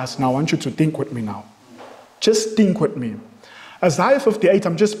 Us. Now, I want you to think with me now. Just think with me. Isaiah 58,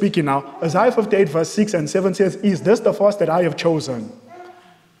 I'm just speaking now. Isaiah 58 verse 6 and 7 says, is this the fast that I have chosen?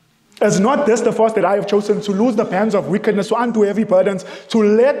 Is not this the fast that I have chosen, to loose the bands of wickedness, to undo heavy burdens, to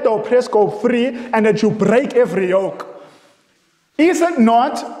let the oppressed go free, and that you break every yoke? Is it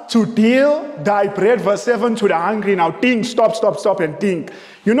not to deal thy bread, verse 7, to the hungry? Now think, stop, and think.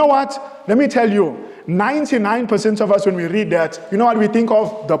 You know what? Let me tell you, 99% of us, when we read that, you know what we think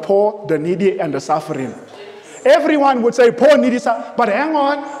of? The poor, the needy, and the suffering. Everyone would say poor, needy, suffering. But hang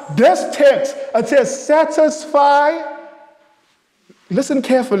on, this text, it says satisfy. Listen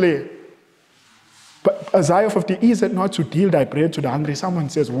carefully. But Isaiah 50, is it not to deal thy bread to the hungry? Someone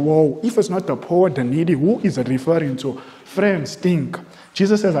says, whoa, if it's not the poor, the needy, who is it referring to? Friends, think.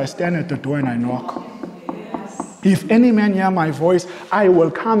 Jesus says, I stand at the door and I knock. Yes. If any man hear my voice, I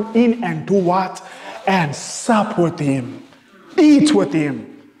will come in and do what? And sup with him. Eat with him.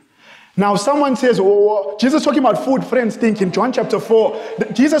 Now someone says, oh, Jesus talking about food. Friends, think in John chapter 4.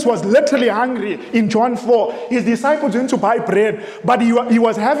 Jesus was literally hungry in John 4. His disciples went to buy bread, but he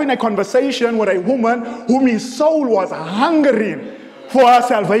was having a conversation with a woman whom his soul was hungering for her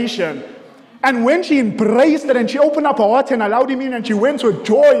salvation. And when she embraced it and she opened up her heart and allowed him in, and she went with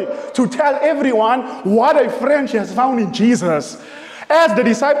joy to tell everyone what a friend she has found in Jesus. As the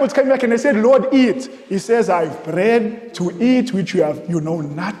disciples came back and they said, Lord, eat. He says, I have bread to eat which you know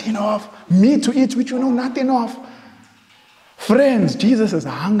nothing of. Meat to eat which you know nothing of. Friends, Jesus is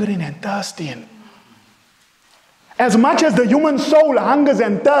hungering and thirsting. As much as the human soul hungers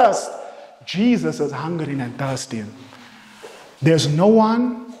and thirsts, Jesus is hungering and thirsting. There's no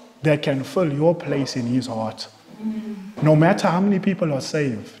one that can fill your place in his heart. No matter how many people are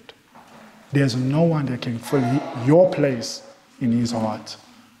saved, there's no one that can fill your place in his heart.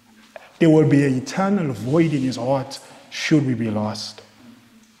 There will be an eternal void in his heart should we be lost.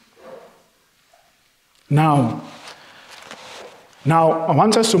 Now, I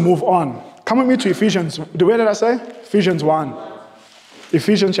want us to move on. Come with me to Ephesians. Where did I say? Ephesians 1.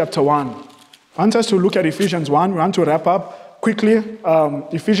 Ephesians chapter 1. I want us to look at Ephesians 1. We want to wrap up quickly.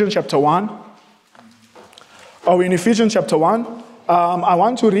 Ephesians chapter 1. In Ephesians chapter 1. I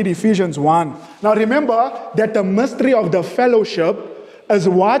want to read Ephesians 1. Now remember that the mystery of the fellowship is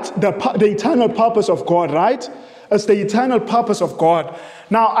what? The eternal purpose of God, right? It's the eternal purpose of God.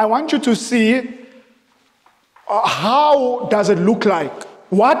 Now I want you to see how does it look like?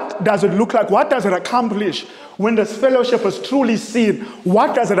 What does it look like? What does it accomplish? When this fellowship is truly seen,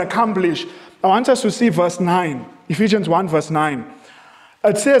 what does it accomplish? I want us to see verse 9. Ephesians 1 verse 9.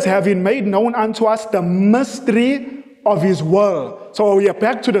 It says, having made known unto us the mystery of his will. So we are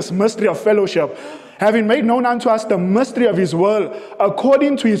back to this mystery of fellowship. Having made known unto us the mystery of his will,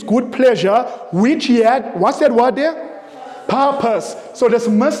 according to his good pleasure, which he had, what's that word there? Purpose. So this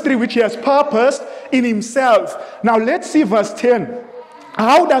mystery which he has purposed in himself. Now let's see verse 10.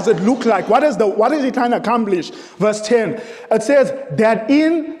 How does it look like? What is he trying to accomplish? Verse 10. It says that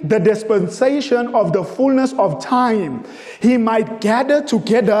in the dispensation of the fullness of time, he might gather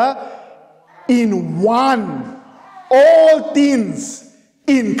together in one all things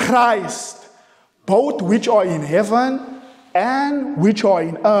in Christ, both which are in heaven and which are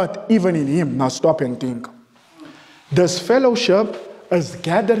in earth, even in him. Now stop and think. This fellowship is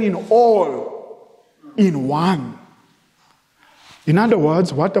gathering all in one. In other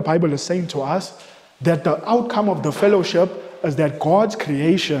words, what the Bible is saying to us, that the outcome of the fellowship is that God's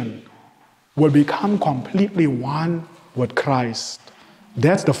creation will become completely one with Christ.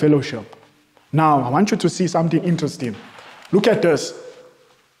 That's the fellowship. Now, I want you to see something interesting. Look at this.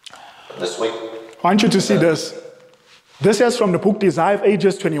 This week. I want you to see this. This is from the book Desire of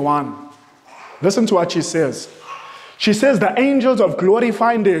Ages 21. Listen to what she says. She says, the angels of glory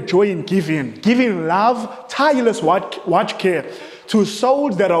find their joy in giving love, tireless watch care to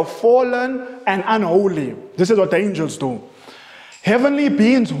souls that are fallen and unholy. This is what the angels do. Heavenly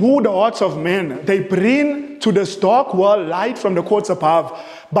beings woo the hearts of men. They bring to this dark world light from the courts above.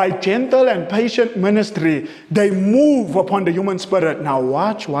 By gentle and patient ministry, they move upon the human spirit. Now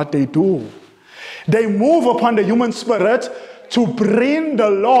watch what they do. They move upon the human spirit to bring the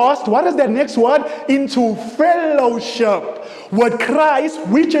lost, what is that next word? Into fellowship with Christ,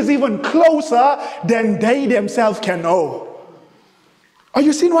 which is even closer than they themselves can know. Are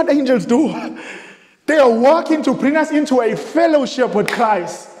you seeing what angels do? They are working to bring us into a fellowship with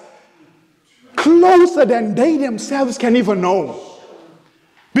Christ, closer than they themselves can even know.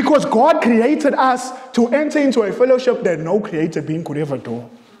 Because God created us to enter into a fellowship that no created being could ever do.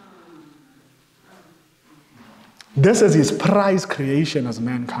 This is his prized creation as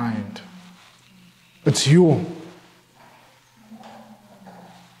mankind. It's you.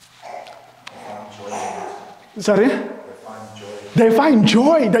 Sorry? They find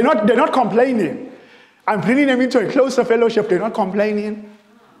joy. They're not complaining. I'm bringing them into a closer fellowship. They're not complaining.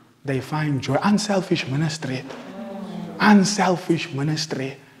 They find joy. Unselfish ministry. Unselfish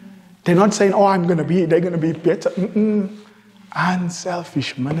ministry. They're not saying, oh, they're going to be better.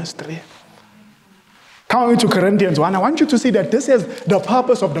 Unselfish ministry. Come with me to Corinthians 1. I want you to see that this is the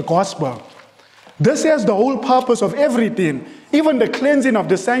purpose of the gospel. This is the whole purpose of everything. Even the cleansing of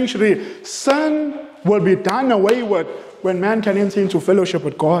the sanctuary. Sin will be done away with when man can enter into fellowship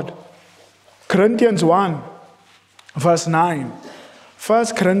with God. Corinthians 1, verse 9. 1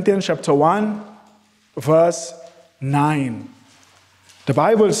 Corinthians chapter 1, verse 9. The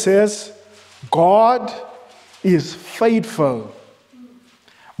Bible says, God is faithful,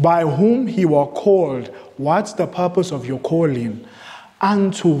 by whom he was called. What's the purpose of your calling?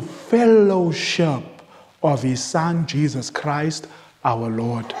 Unto fellowship of his Son, Jesus Christ, our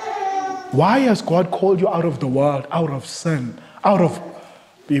Lord. Why has God called you out of the world, out of sin,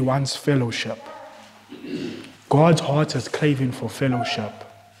 He wants fellowship? God's heart is craving for fellowship.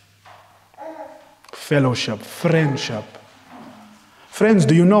 Fellowship, friendship. Friends,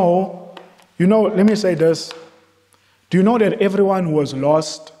 do you know, let me say this. Do you know that everyone who was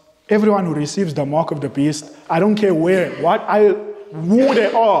lost, everyone who receives the mark of the beast, I don't care who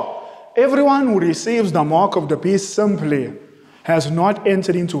they are, everyone who receives the mark of the beast simply has not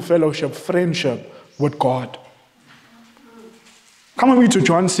entered into fellowship, friendship with God. Come with me to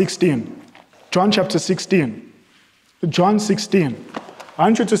John 16. John chapter 16. John 16. I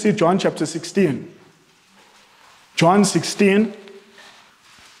want you to see John chapter 16. John 16.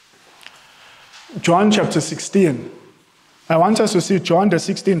 John chapter 16. I want us to see John the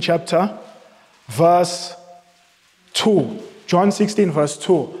 16th chapter, verse 2. John 16, verse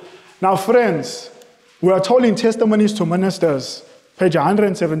 2. Now, friends, we are told in Testimonies to Ministers, page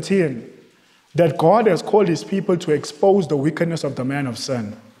 117, that God has called his people to expose the wickedness of the man of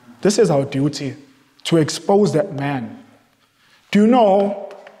sin. This is our duty, to expose that man. Do you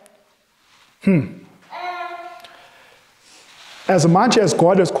know, as much as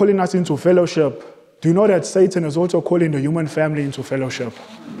God is calling us into fellowship, do you know that Satan is also calling the human family into fellowship?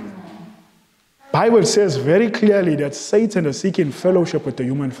 Bible says very clearly that Satan is seeking fellowship with the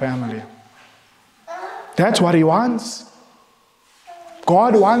human family. That's what he wants.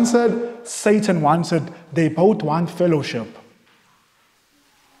 God wants it, Satan wants it. They both want fellowship.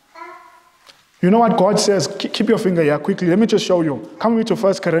 You know what God says? Keep your finger here quickly. Let me just show you. Come with me to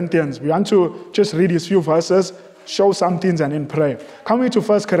 1 Corinthians. We want to just read these few verses, show some things, and then pray. Come with me to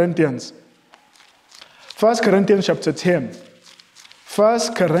 1 Corinthians. 1 Corinthians chapter 10.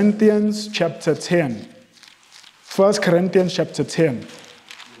 1 Corinthians chapter 10. 1 Corinthians chapter 10.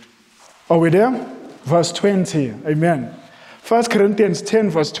 Are we there? Verse 20. Amen. 1 Corinthians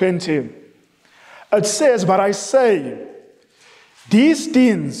 10, verse 20. It says, but I say, these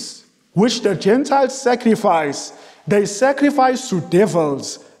things which the Gentiles sacrifice, they sacrifice to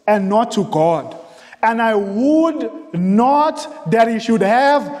devils and not to God. And I would not that he should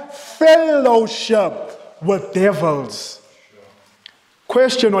have fellowship with devils.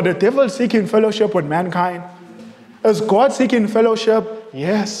 Question, are the devils seeking fellowship with mankind? Is God seeking fellowship?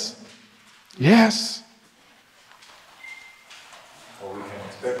 Yes. Yes. Well, we can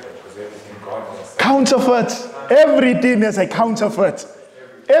expect it because everything God has. Counterfeit. Everything is a counterfeit.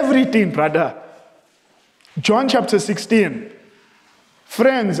 Everything, brother. John chapter 16.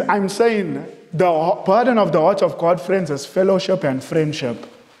 Friends, I'm saying the burden of the heart of God, friends, is fellowship and friendship.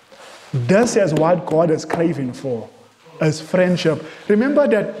 This is what God is craving for, is friendship. Remember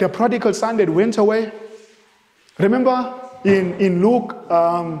that the prodigal son that went away? Remember in Luke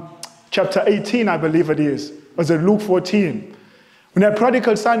chapter 18, I believe it is. Or is it Luke 14? When that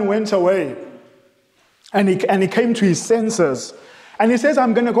prodigal son went away and he came to his senses. And he says,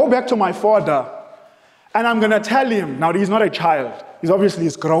 I'm going to go back to my father and I'm going to tell him. Now, he's not a child.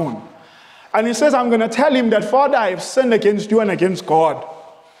 He's grown. And he says, I'm going to tell him that, Father, I have sinned against you and against God.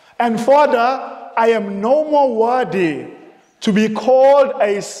 And Father, I am no more worthy to be called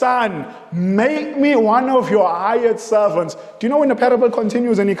a son. Make me one of your hired servants. Do you know when the parable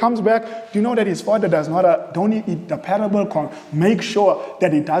continues and he comes back, do you know that his father does not, the parable, make sure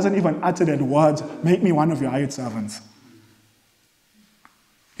that he doesn't even utter that words, make me one of your hired servants.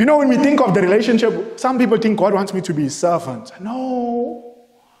 You know, when we think of the relationship, some people think God wants me to be his servant. No.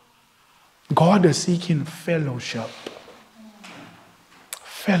 God is seeking fellowship.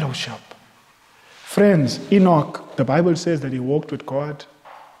 Fellowship. Friends, Enoch, the Bible says that he walked with God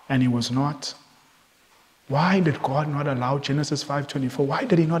and he was not. Why did God not allow Genesis 5:24? Why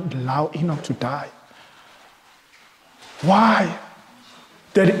did he not allow Enoch to die? Why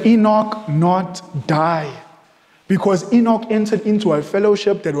did Enoch not die? Because Enoch entered into a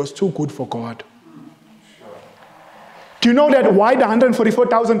fellowship that was too good for God. Do you know that why the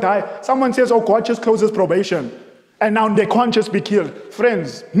 144,000 died? Someone says, oh, God just closes probation and now they can't just be killed.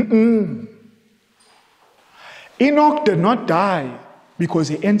 Friends, Enoch did not die because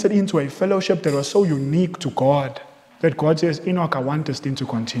he entered into a fellowship that was so unique to God that God says, Enoch, I want this thing to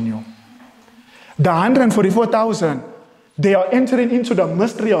continue. The 144,000, they are entering into the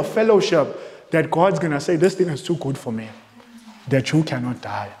mystery of fellowship that God's going to say, this thing is too good for me, that you cannot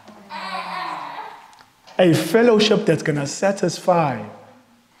die. A fellowship that's going to satisfy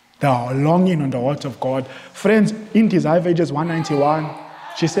the longing on the heart of God. Friends, in Desire Pages 191,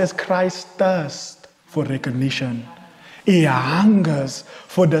 she says, Christ thirsts for recognition. He hungers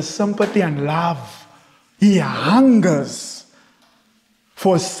for the sympathy and love. He hungers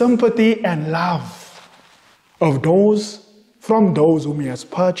for sympathy and love of those, from those whom he has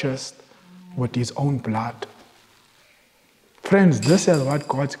purchased with his own blood. Friends, this is what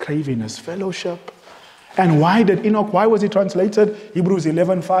God's craving is, fellowship. And why did Enoch, why was he translated? Hebrews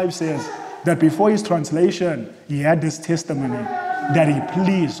 11:5 says that before his translation, he had this testimony that he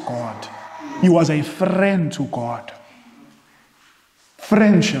pleased God. He was a friend to God.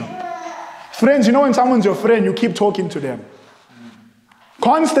 Friendship. Friends, you know when someone's your friend, you keep talking to them.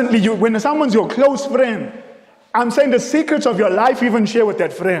 Constantly, when someone's your close friend, I'm saying the secrets of your life even share with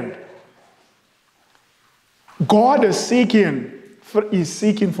that friend. God is seeking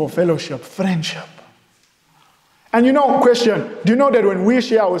for fellowship, friendship. And you know, question, do you know that when we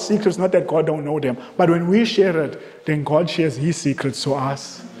share our secrets, not that God don't know them, but when we share it, then God shares his secrets to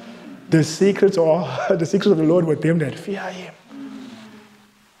us. The secrets of the Lord with them that fear him.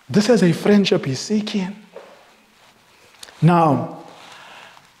 This is a friendship he's seeking. Now,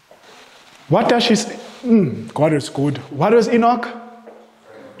 what does she say? God is good. What was Enoch?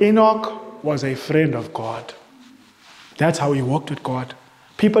 Enoch was a friend of God. That's how he walked with God.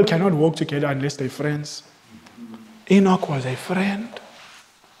 People cannot walk together unless they're friends. Enoch was a friend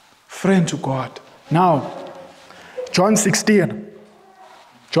to God. Now, John 16,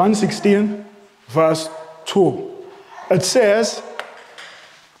 verse 2. It says,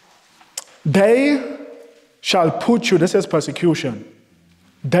 they shall put you, this is persecution,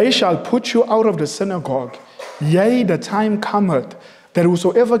 they shall put you out of the synagogue. Yea, the time cometh that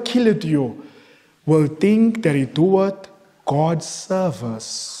whosoever killeth you will think that he doeth God's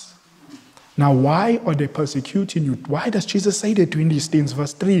service. Now, why are they persecuting you? Why does Jesus say they're doing these things?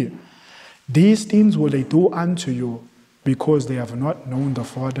 Verse 3. These things will they do unto you because they have not known the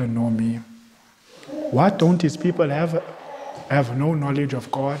Father nor me. What don't these people have no knowledge of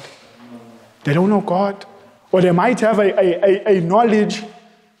God? They don't know God. Or they might have a knowledge,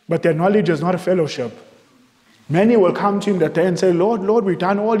 but their knowledge is not a fellowship. Many will come to him that day and say, Lord, Lord, we've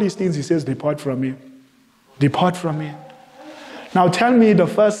done all these things. He says, depart from me. Depart from me. Now tell me the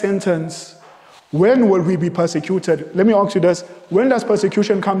first sentence. When will we be persecuted? Let me ask you this. When does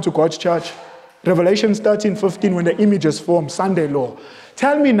persecution come to God's church? Revelation 13:15, when the image is formed, Sunday law.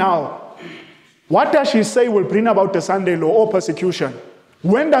 Tell me now, what does she say will bring about the Sunday law or persecution?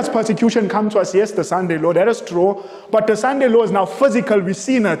 When does persecution come to us? Yes, the Sunday law, that is true. But the Sunday law is now physical, we've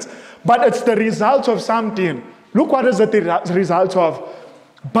seen it. But it's the result of something. Look what is it the result of.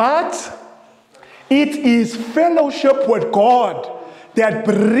 But it is fellowship with God that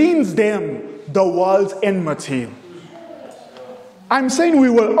brings them the world's enmity. I'm saying we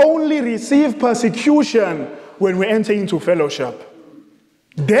will only receive persecution when we enter into fellowship.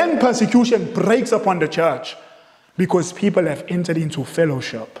 Then persecution breaks upon the church because people have entered into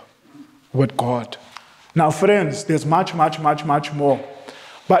fellowship with God. Now, friends, there's much more.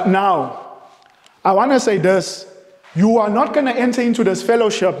 But now, I want to say this. You are not going to enter into this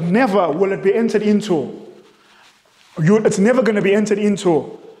fellowship. Never will it be entered into. It's never going to be entered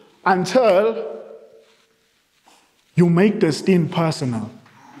into until you make this thing personal.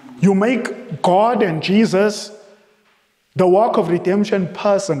 You make God and Jesus, the work of redemption,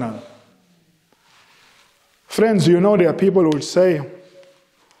 personal. Friends, you know there are people who will say,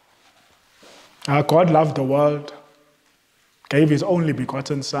 God loved the world, gave his only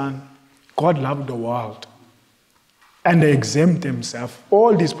begotten Son. God loved the world. And they exempt themselves.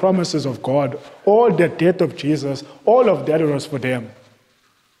 All these promises of God, all the death of Jesus, all of that was for them.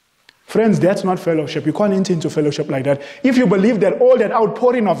 Friends, that's not fellowship. You can't enter into fellowship like that. If you believe that all that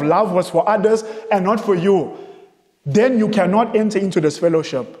outpouring of love was for others and not for you, then you cannot enter into this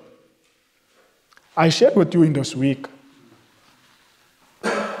fellowship. I shared with you in this week.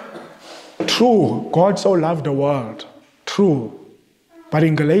 True, God so loved the world. True. But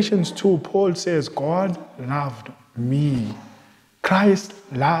in Galatians 2, Paul says, God loved me. Christ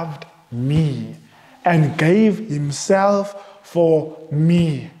loved me and gave himself for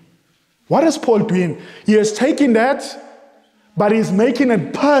me. What is Paul doing? He is taking that, but he's making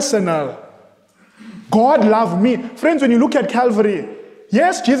it personal. God loved me. Friends, when you look at Calvary,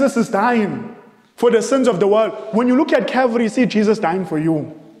 yes, Jesus is dying for the sins of the world. When you look at Calvary, you see Jesus dying for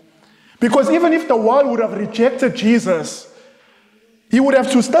you. Because even if the world would have rejected Jesus, he would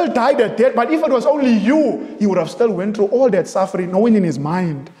have to still die that death. But if it was only you, he would have still went through all that suffering, knowing in his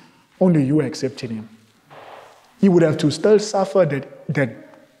mind, only you accepting him. He would have to still suffer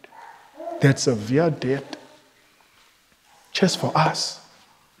that severe death just for us.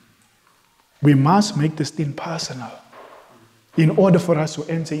 We must make this thing personal in order for us to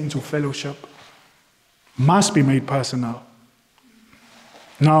enter into fellowship. Must be made personal.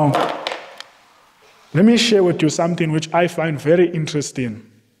 Now, let me share with you something which I find very interesting.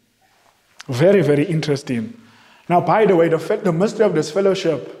 Very, very interesting. Now, by the way, the mystery of this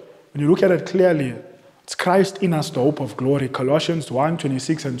fellowship, when you look at it clearly, it's Christ in us, the hope of glory. Colossians 1,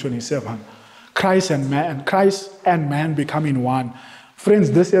 26 and 27. Christ and man becoming one.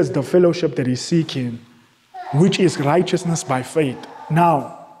 Friends, this is the fellowship that he's seeking, which is righteousness by faith.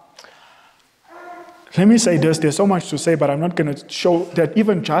 Now, let me say this. There's so much to say, but I'm not going to show that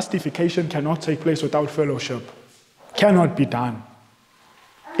even justification cannot take place without fellowship. Cannot be done.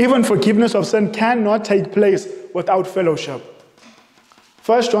 Even forgiveness of sin cannot take place without fellowship.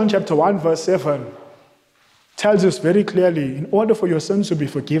 1 John chapter 1, verse 7 tells us very clearly, in order for your sins to be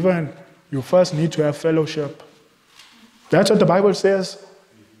forgiven, you first need to have fellowship. That's what the Bible says.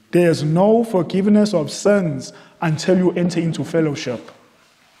 There is no forgiveness of sins until you enter into fellowship.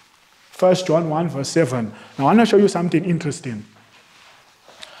 1 John 1, verse 7. Now, I want to show you something interesting.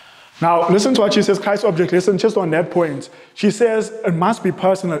 Now, listen to what she says, Christ's object. Listen, just on that point. She says it must be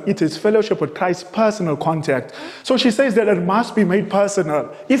personal. It is fellowship with Christ's personal contact. So she says that it must be made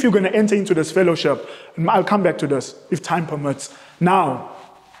personal if you're going to enter into this fellowship. I'll come back to this if time permits. Now,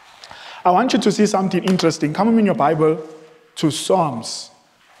 I want you to see something interesting. Come in your Bible to Psalms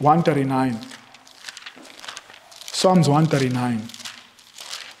 139. Psalms 139.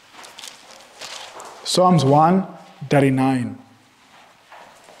 Psalms 139.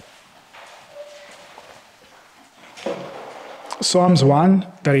 Psalms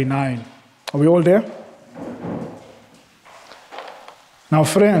 139. Are we all there? Now,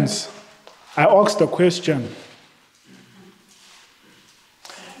 friends, I asked the question.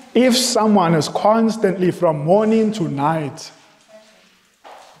 If someone is constantly from morning to night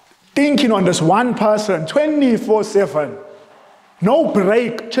thinking on this one person 24/7, no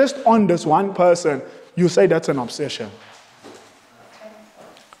break, just on this one person, you say that's an obsession.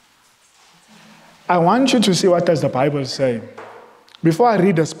 I want you to see what does the Bible say. Before I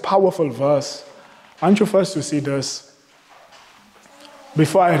read this powerful verse, I want you first to see this.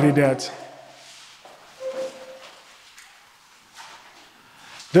 Before I read that.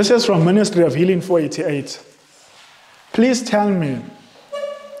 This is from Ministry of Healing 488. Please tell me,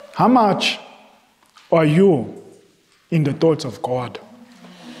 how much are you in the thoughts of God?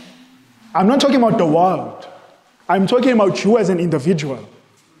 I'm not talking about the world. I'm talking about you as an individual.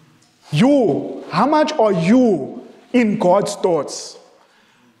 You, how much are you in God's thoughts?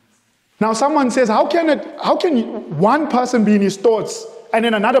 Now someone says, how can one person be in his thoughts and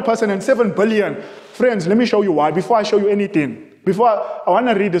then another person and 7 billion? Friends, let me show you why. Before I show you anything, I want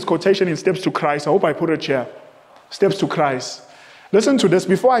to read this quotation in Steps to Christ. I hope I put it here. Steps to Christ. Listen to this.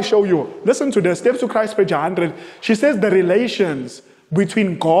 Before I show you, listen to this. Steps to Christ, page 100. She says the relations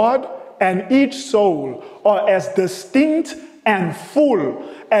between God and each soul are as distinct and full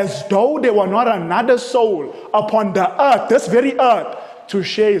as though there were not another soul upon the earth, this very earth, to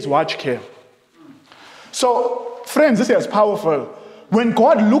share his watch care. So, friends, this is powerful. When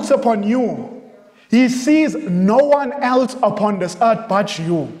God looks upon you, he sees no one else upon this earth but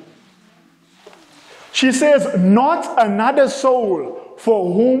you. She says, not another soul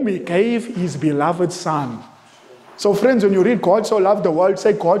for whom he gave his beloved Son. So friends, when you read God so loved the world,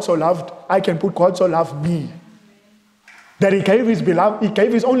 say God so loved, I can put God so loved me. that he gave his beloved, he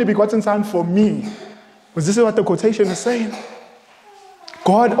gave his only begotten son for me. Because this is what the quotation is saying.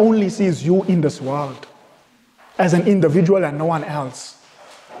 God only sees you in this world as an individual and no one else.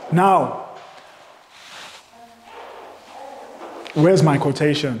 Now, where's my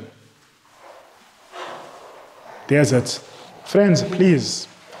quotation? There's it. Friends, please,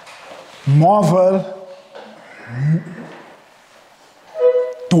 marvel.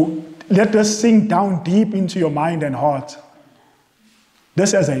 Let this sink down deep into your mind and heart.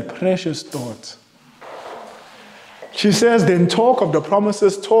 This is a precious thought. She says, then talk of the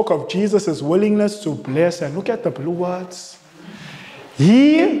promises, talk of Jesus' willingness to bless. And look at the blue words.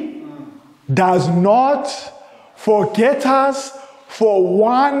 He does not forget us for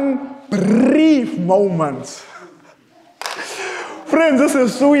one brief moment. Friends, this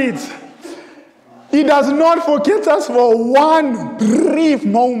is sweet. He does not forget us for one brief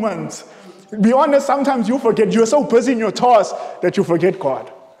moment. Be honest, sometimes you forget. You're so busy in your task that you forget God.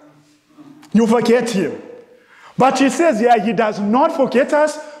 You forget Him. But she says, yeah, He does not forget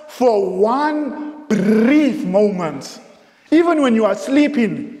us for one brief moment. Even when you are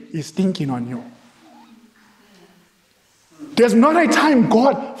sleeping, He's thinking on you. There's not a time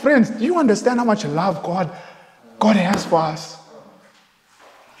God, friends, do you understand how much love God has for us?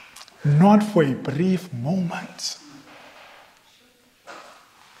 Not for a brief moment.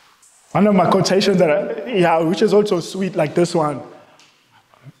 One of my quotations which is also sweet, like this one.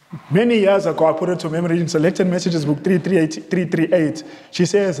 Many years ago, I put it to memory in Selected Messages, book 338. She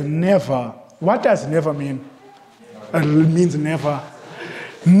says, never. What does never mean? It means never.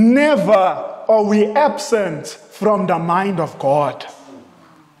 Never are we absent from the mind of God.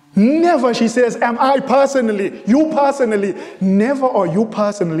 Never, she says, am I personally, you personally, never are you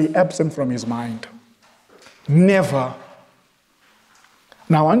personally absent from His mind. Never.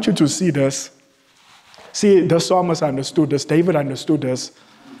 Now, I want you to see this. See, the psalmist understood this. David understood this.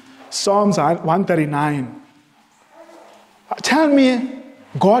 Psalms 139. Tell me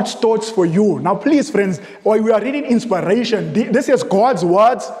God's thoughts for you. Now, please, friends, while we are reading inspiration, this is God's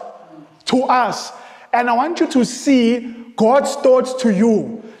words to us. And I want you to see God's thoughts to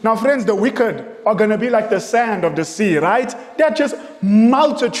you. Now, friends, the wicked are going to be like the sand of the sea, right? They're just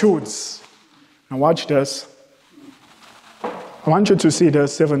multitudes. Now, watch this. I want you to see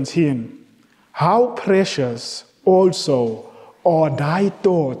verse 17. How precious also are thy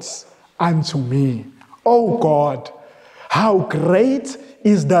thoughts unto me, O God. How great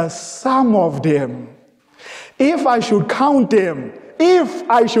is the sum of them. If I should count them,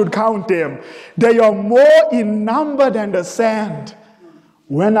 they are more in number than the sand.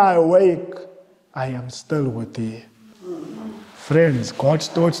 When I awake, I am still with thee. Friends, God's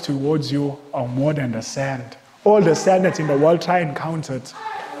thoughts towards you are more than the sand. All the sand that's in the world, try and count it.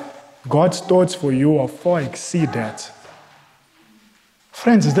 God's thoughts for you are far exceed that.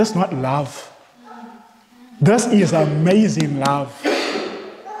 Friends, is this not love? This is amazing love.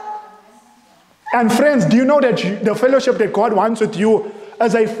 And friends, do you know that the fellowship that God wants with you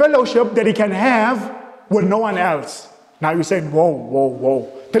is a fellowship that He can have with no one else? Now you're saying,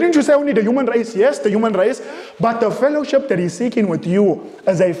 whoa. Didn't you say only the human race? Yes, the human race. But the fellowship that He's seeking with you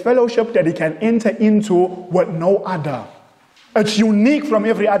is a fellowship that He can enter into with no other. It's unique from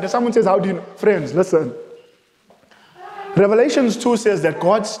every other. Someone says, how do you know? Friends, listen. Revelations 2 says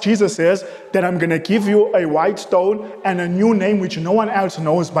that Jesus says that I'm going to give you a white stone and a new name which no one else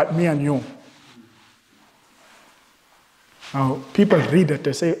knows but me and you. Now, people read it,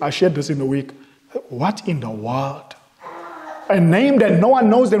 they say, I shared this in the week. What in the world? A name that no one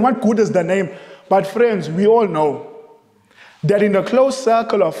knows, then what good is the name? But friends, we all know that in the close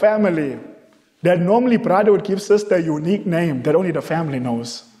circle of family, that normally brother would give sister a unique name that only the family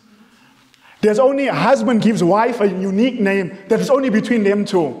knows. There's only a husband gives wife a unique name that is only between them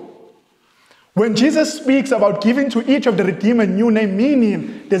two. When Jesus speaks about giving to each of the redeemed a new name,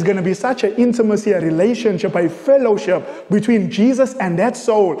 meaning there's going to be such an intimacy, a relationship, a fellowship between Jesus and that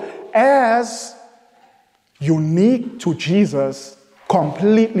soul as unique to Jesus,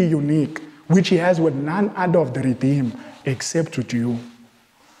 completely unique, which He has with none other of the redeemed except with you.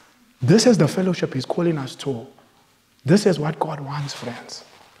 This is the fellowship He's calling us to. This is what God wants, friends.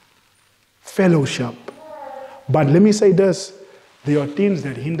 Fellowship. But let me say this. There are things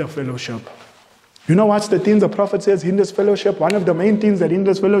that hinder fellowship. You know what's the things the prophet says hinders fellowship? One of the main things that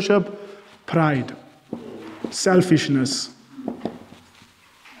hinders fellowship? Pride. Selfishness.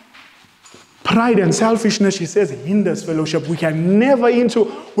 Pride and selfishness, she says, hinders fellowship. We can never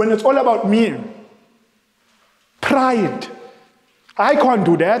when it's all about me. Pride. I can't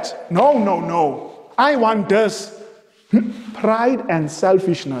do that. No. I want this. Pride and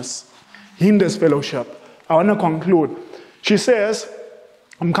selfishness hinders fellowship. I want to conclude. She says,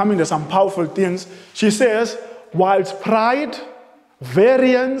 I'm coming to some powerful things. She says, whilst pride,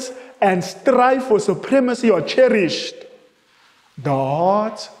 variance, and strive for supremacy are cherished, the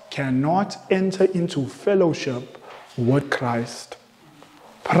heart cannot enter into fellowship with Christ.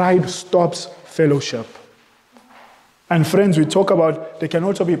 Pride stops fellowship. And friends, we talk about there can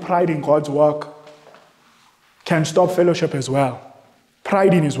also be pride in God's work. Can stop fellowship as well.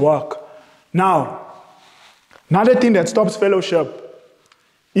 Pride in his work. Now, another thing that stops fellowship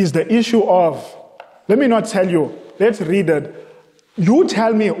is the issue of, let me not tell you, let's read it. You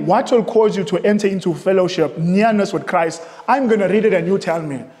tell me what will cause you to enter into fellowship, nearness with Christ. I'm going to read it and you tell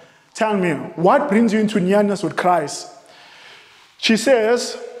me. Tell me, what brings you into nearness with Christ? She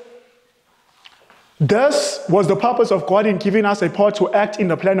says, this was the purpose of God in giving us a part to act in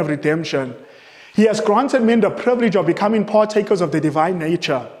the plan of redemption. He has granted men the privilege of becoming partakers of the divine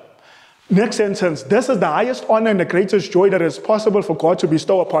nature. Next sentence, this is the highest honor and the greatest joy that is possible for God to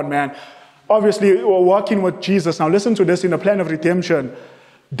bestow upon man. Obviously, we're working with Jesus. Now listen to this in the plan of redemption.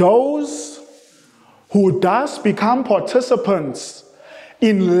 Those who thus become participants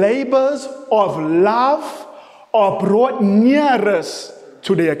in labors of love are brought nearest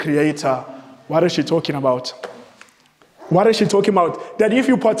to their Creator. What is she talking about? What is she talking about? That if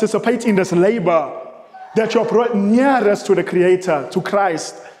you participate in this labor, that you're brought nearest to the Creator, to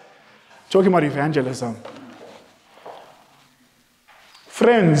Christ. Talking about evangelism.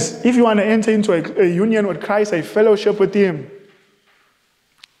 Friends, if you want to enter into a union with Christ, a fellowship with Him,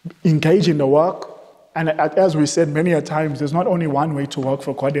 engage in the work. And as we said many a times, there's not only one way to work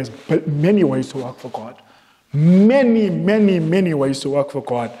for God, there's many ways to work for God. Many, many, many ways to work for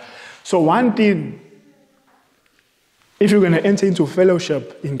God. So one thing, if you're going to enter into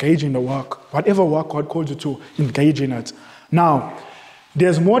fellowship, engage in the work. Whatever work God calls you to, engage in it. Now,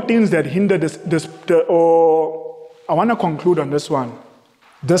 there's more things that hinder I want to conclude on this one.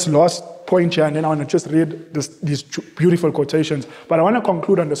 This last point here, and then I want to just read these beautiful quotations. But I want to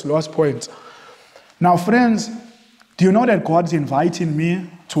conclude on this last point. Now, friends, do you know that God's inviting me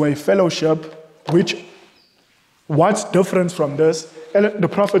to a fellowship what's different from this? The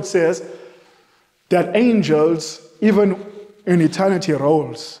prophet says that angels, even in eternity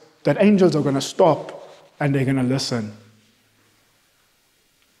roles, that angels are going to stop and they're going to listen.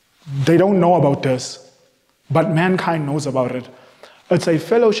 They don't know about this, but mankind knows about it. It's a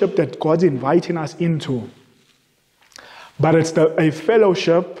fellowship that God's inviting us into. But it's a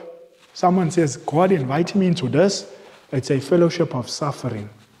fellowship, someone says, God invited me into this. It's a fellowship of suffering.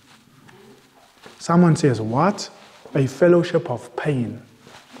 Someone says, what? A fellowship of pain.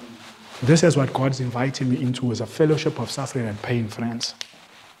 This is what God's inviting me into, is a fellowship of suffering and pain, friends.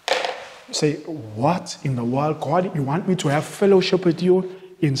 You say, what in the world? God, you want me to have fellowship with you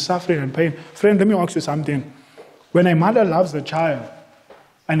in suffering and pain? Friend, let me ask you something. When a mother loves a child,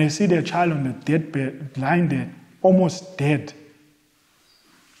 and they see their child on the deathbed, lying there, almost dead,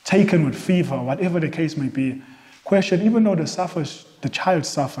 taken with fever, whatever the case may be, question, even though the child's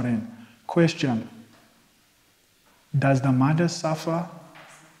suffering, question, does the mother suffer?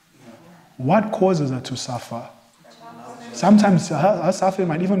 What causes her to suffer? Sometimes her suffering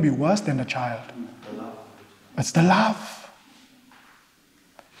might even be worse than the child. It's the love.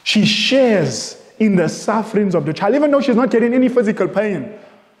 She shares in the sufferings of the child, even though she's not getting any physical pain.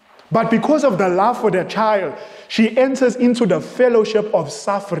 But because of the love for the child, she enters into the fellowship of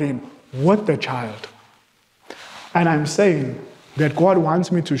suffering with the child. And I'm saying that God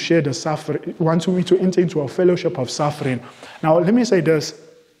wants me to share the suffering, wants me to enter into a fellowship of suffering. Now, let me say this.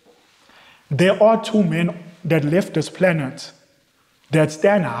 There are two men that left this planet that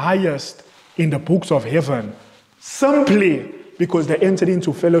stand highest in the books of heaven simply because they entered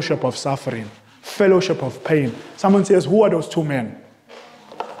into fellowship of suffering, fellowship of pain. Someone says, who are those two men?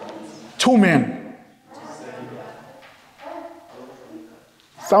 Two men.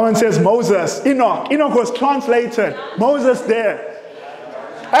 Someone says Moses, Enoch. Enoch was translated. Moses there.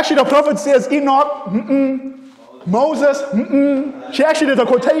 Actually, the prophet says Enoch, Moses, She actually did a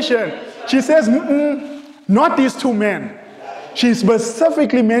quotation. She says, not these two men. She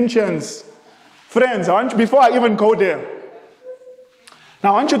specifically mentions, friends, before I even go there.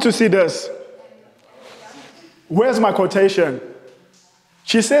 Now, I want you to see this. Where's my quotation?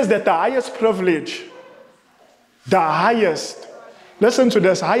 She says that the highest privilege, the highest, listen to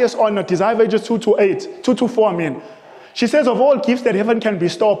this, highest honor, Desire of Ages 224, She says of all gifts that heaven can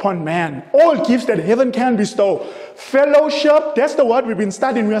bestow upon man, all gifts that heaven can bestow, fellowship, that's the word we've been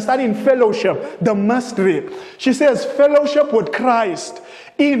studying. We are studying fellowship, the mystery. She says fellowship with Christ.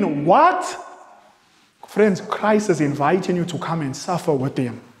 In what? Friends, Christ is inviting you to come and suffer with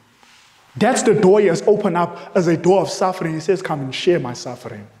Him. That's the door he has opened up as a door of suffering. He says, come and share my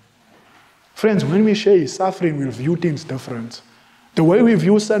suffering. Friends, when we share his suffering, we'll view things different. The way we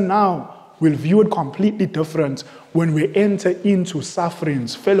view sin now, we'll view it completely different when we enter into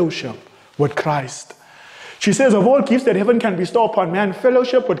sufferings, fellowship with Christ. She says, of all gifts that heaven can bestow upon man,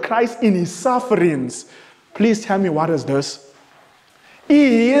 fellowship with Christ in his sufferings. Please tell me, what is this?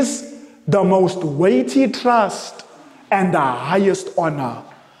 Is the most weighty trust and the highest honor.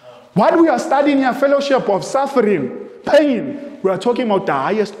 What we are studying here, fellowship of suffering, pain, we are talking about the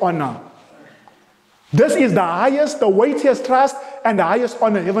highest honor. This is the highest, the weightiest trust and the highest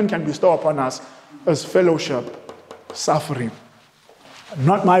honor heaven can bestow upon us as fellowship, suffering.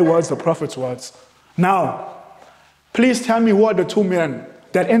 Not my words, the prophet's words. Now, please tell me who are the two men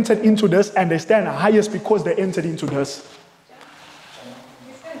that entered into this and they stand highest because they entered into this.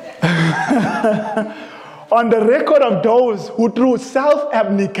 On the record of those who through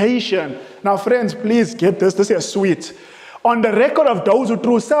self-abnegation, now friends, please get this, this is sweet. On the record of those who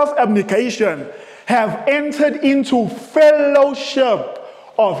through self-abnegation have entered into fellowship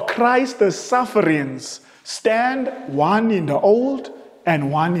of Christ's sufferings, stand one in the old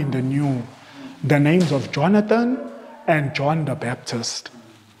and one in the new. The names of Jonathan and John the Baptist.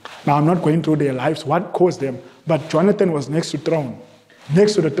 Now I'm not going through their lives, what caused them, but Jonathan was next to the throne.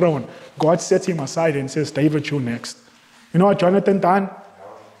 Next to the throne, God sets him aside and says, David, you next. You know what Jonathan done?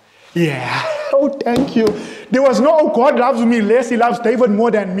 Yeah, oh thank you. There was no, oh, God loves me less, he loves David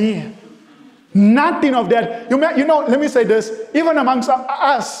more than me. Nothing of that. You know, let me say this, even amongst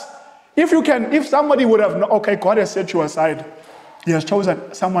us, if somebody would have, okay, God has set you aside, he has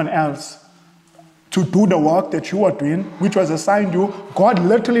chosen someone else to do the work that you are doing, which was assigned you. God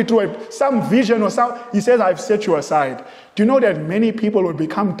literally through some vision or he says, I've set you aside. Do you know that many people will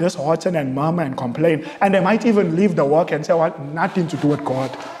become disheartened and murmur and complain, and they might even leave the work and say, well, nothing to do with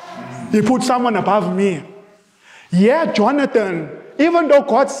God. He put someone above me. Yeah, Jonathan, even though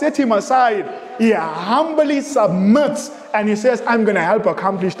God set him aside, he humbly submits and he says, I'm going to help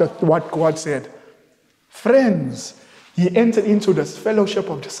accomplish what God said. Friends, he entered into this fellowship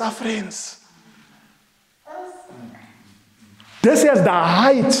of the sufferings. This is the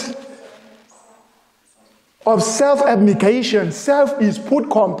height of self-abnegation. Self is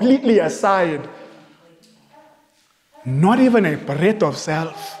put completely aside. Not even a breath of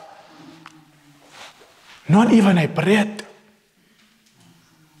self. Not even a breath.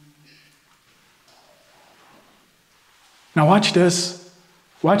 Now watch this.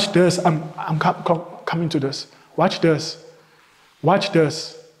 Watch this. I'm coming to this. Watch this. Watch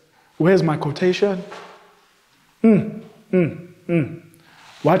this. Where's my quotation?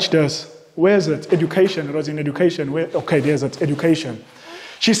 Watch this. Where is it? Education. It was in education. Okay, there's it. Education.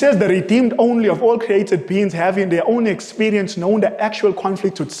 She says the redeemed only of all created beings have in their own experience known the actual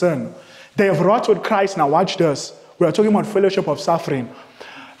conflict with sin. They have wrought with Christ. Now watch this. We are talking about fellowship of suffering.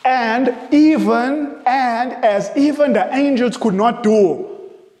 And as even the angels could not do,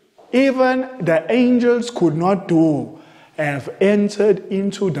 have entered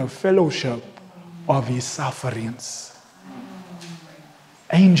into the fellowship of his sufferings.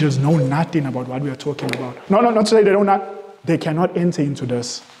 Angels know nothing about what we are talking about. No, not to say they cannot enter into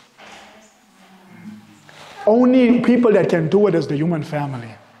this. Only people that can do it is the human family.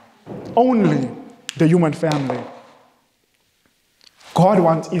 Only the human family.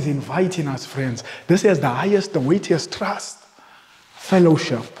 God is inviting us, friends. This is the highest, the weightiest trust.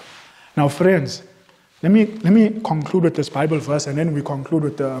 Fellowship. Now, friends, let me conclude with this Bible verse, and then we conclude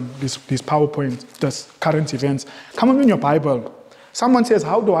with this PowerPoint, this current events. Come up in your Bible. Someone says,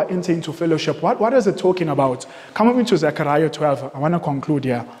 how do I enter into fellowship? What is it talking about? Come up into Zechariah 12. I want to conclude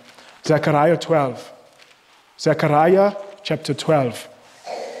here. Zechariah 12. Zechariah chapter 12.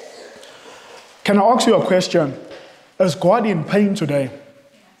 Can I ask you a question? Is God in pain today?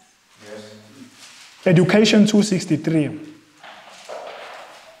 Yes. Education 263.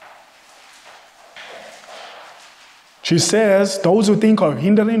 She says, those who think of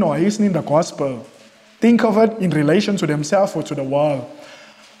hindering or hastening the gospel, think of it in relation to themselves or to the world.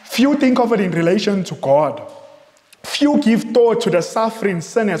 Few think of it in relation to God. Few give thought to the suffering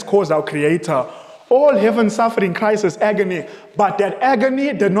sin has caused our Creator. All heaven suffered in Christ's agony, but that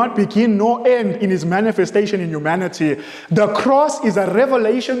agony did not begin nor end in his manifestation in humanity. The cross is a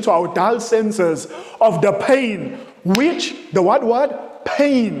revelation to our dull senses of the pain, which, the what word?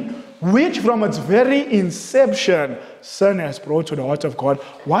 Pain, which from its very inception, sin has brought to the heart of God.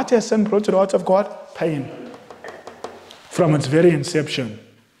 What has sin brought to the heart of God? Pain. From its very inception.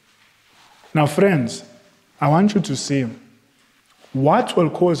 Now, friends, I want you to see what will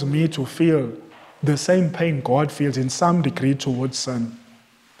cause me to feel the same pain God feels in some degree towards sin.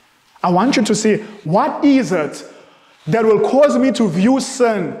 I want you to see, what is it that will cause me to view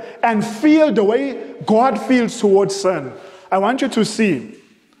sin and feel the way God feels towards sin? I want you to see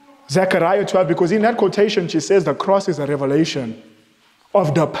Zechariah 12, because in that quotation she says the cross is a revelation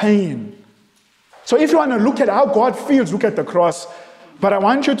of the pain. So if you want to look at how God feels, look at the cross. But I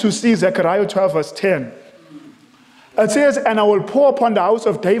want you to see Zechariah 12 verse 10. It says, and I will pour upon the house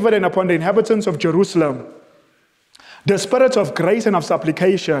of David and upon the inhabitants of Jerusalem the spirit of grace and of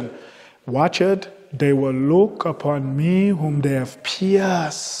supplication. Watch it. They will look upon me whom they have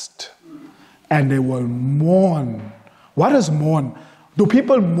pierced, and they will mourn. What is mourn? Do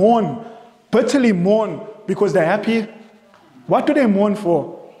people mourn, bitterly mourn because they're happy? What do they mourn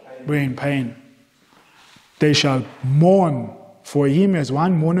for? We're in pain. They shall mourn for him as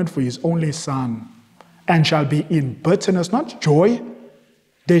one mourned for his only son, and shall be in bitterness, not joy.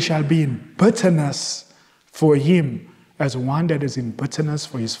 They shall be in bitterness for him as one that is in bitterness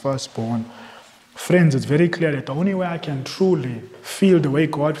for his firstborn. Friends, it's very clear that the only way I can truly feel the way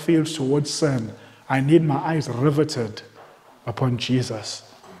God feels towards sin, I need my eyes riveted upon Jesus.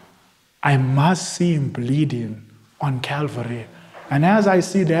 I must see him bleeding on Calvary. And as I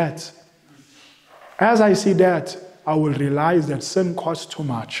see that, I will realize that sin costs too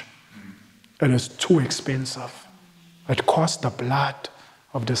much. It is too expensive. It costs the blood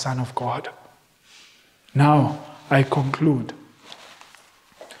of the Son of God. Now, I conclude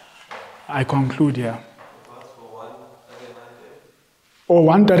here. Or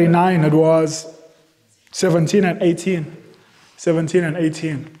 139, it was 17 and 18. 17 and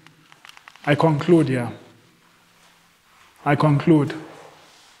 18. I conclude here. I conclude.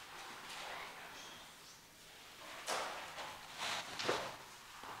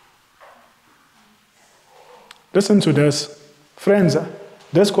 Listen to this. Friends,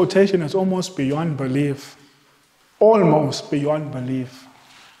 this quotation is almost beyond belief. Almost beyond belief.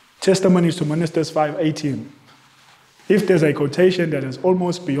 Testimonies to Ministers 5:18. If there's a quotation that is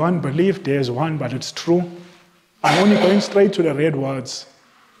almost beyond belief, there's one, but it's true. I'm only going straight to the red words.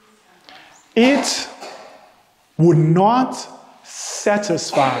 It would not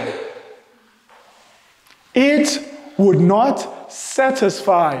satisfy. It would not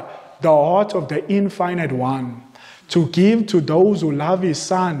satisfy the heart of the infinite one to give to those who love his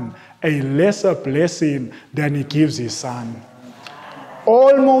son a lesser blessing than he gives his son.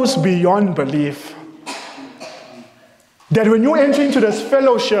 Almost beyond belief. That when you enter into this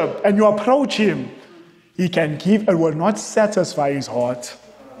fellowship and you approach him, he can give, it will not satisfy his heart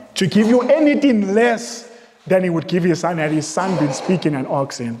to give you anything less than he would give his son had his son been speaking and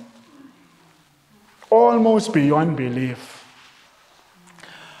asking. Almost beyond belief.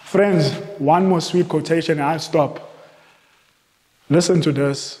 Friends, one more sweet quotation and I'll stop. Listen to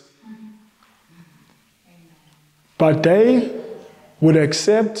this. But they would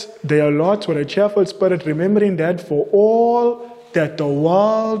accept their lot with a cheerful spirit, remembering that for all that the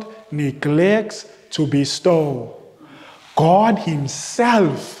world neglects to bestow, God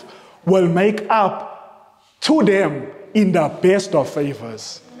himself will make up to them in the best of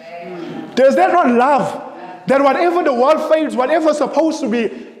favors. Does that not love? That whatever the world fails, whatever's supposed to be,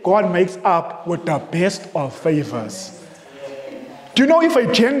 God makes up with the best of favors. Do you know if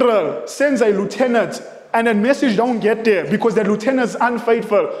a general sends a lieutenant and a message don't get there because the lieutenant is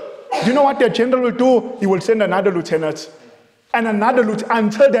unfaithful, do you know what the general will do? He will send another lieutenant and another lieutenant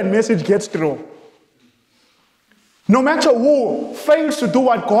until that message gets through. No matter who fails to do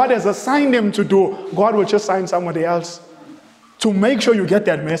what God has assigned them to do, God will just assign somebody else to make sure you get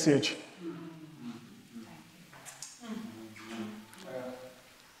that message.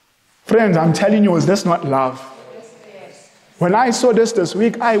 Friends, I'm telling you, is this not love? When I saw this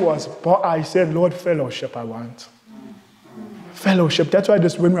week, I said, Lord, fellowship I want. Fellowship. That's why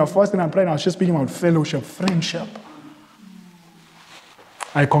when we were fasting and praying, I was just speaking about fellowship, friendship.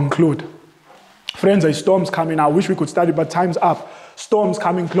 I conclude. Friends, a storm's coming. I wish we could study, but time's up. Storm's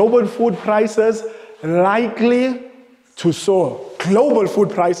coming. Global food prices likely to soar. Global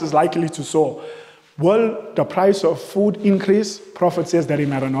food prices likely to soar. Will the price of food increase? Prophet says that in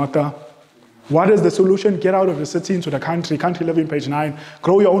Maranatha. What is the solution? Get out of the city into the country. Country living, page 9.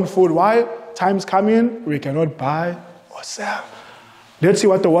 Grow your own food. Why? Time's coming. We cannot buy or sell. Let's see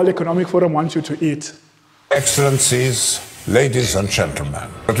what the World Economic Forum wants you to eat. Excellencies, ladies and gentlemen,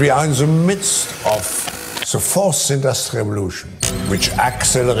 but we are in the midst of the fourth industrial revolution, which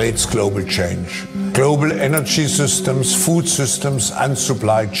accelerates global change. Global energy systems, food systems, and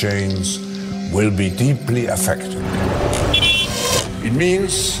supply chains will be deeply affected. It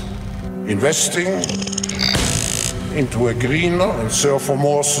means investing into a greener and therefore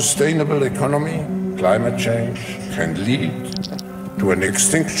more sustainable economy. Climate change can lead to an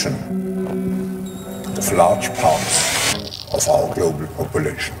extinction of large parts of our global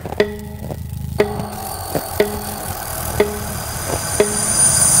population.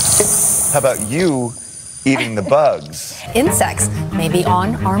 How about you eating the bugs? Insects may be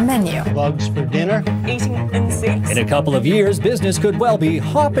on our menu. Bugs for dinner. Eating insects. In a couple of years, business could well be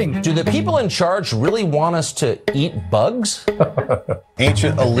hopping. Do the people in charge really want us to eat bugs?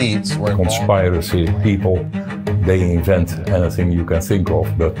 Ancient elites were conspiracy people. They invent anything you can think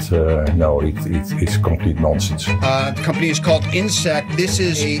of, but no, it's complete nonsense. The company is called Insect. This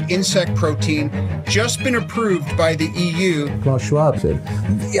is an insect protein just been approved by the EU. Klaus Schwab said,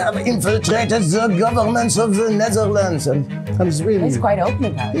 "We have infiltrated the governments of the Netherlands," and he's quite open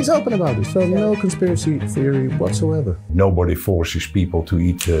about it. He's open about it, so no conspiracy theory whatsoever. Nobody forces people to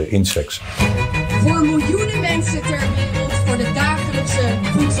eat insects. Voor miljoenen mensen ter wereld voor de dagelijkse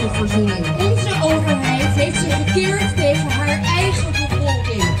voedselvoorziening. Onze overheid heeft zich gekeerd tegen haar eigen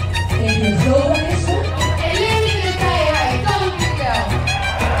bevolking. En zo is het. En leven de vrijheid, dank u wel.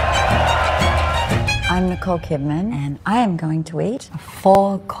 I'm Nicole Kidman, and I am going to eat a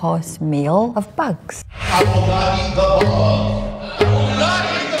full-course meal of bugs. I will not eat the bug. I will not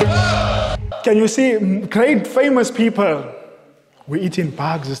eat the bug. Can you see great famous people? We're eating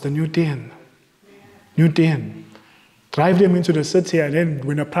bugs, it's the new thing. New thing. Drive them into the city, and then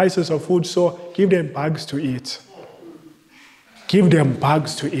when the prices of food soar, give them bugs to eat. Give them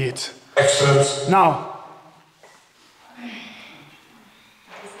bugs to eat. Excellent. Now,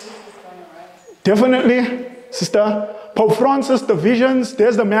 definitely, sister, Pope Francis, the visions,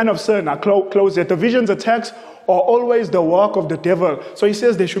 there's the man of sin. I close it. The visions, attacks are always the work of the devil. So he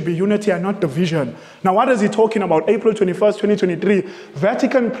says there should be unity and not division. Now, what is he talking about? April 21st, 2023,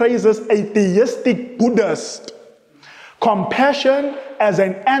 Vatican praises atheistic Buddhist compassion as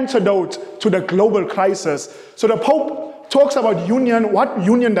an antidote to the global crisis. So the Pope talks about union. What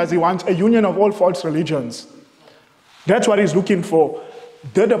union does he want? A union of all false religions. That's what he's looking for.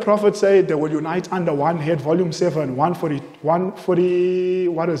 Did the prophet say they will unite under one head? Volume 7, 140,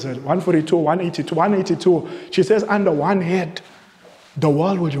 what is it? 142, 182, 182. She says under one head, the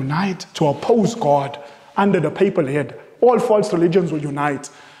world will unite to oppose God under the papal head. All false religions will unite.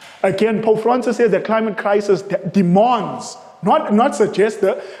 Again, Pope Francis says the climate crisis demands, not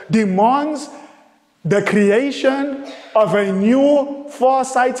suggested, demands the creation of a new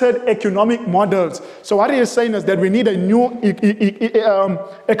far-sighted economic models. So what he is saying is that we need a new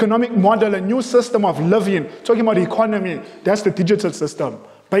economic model, a new system of living. Talking about the economy, that's the digital system,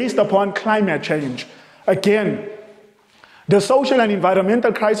 based upon climate change. Again, the social and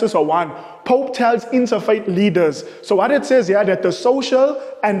environmental crisis are one. Pope tells interfaith leaders. So what it says here, that the social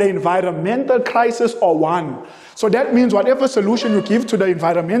and the environmental crisis are one. So that means whatever solution you give to the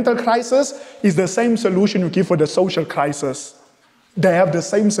environmental crisis is the same solution you give for the social crisis. They have the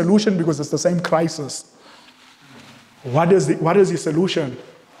same solution because it's the same crisis. What is the solution?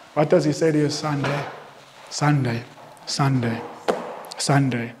 What does he say there? Sunday, Sunday, Sunday,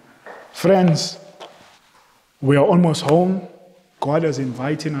 Sunday. Friends, we are almost home. God is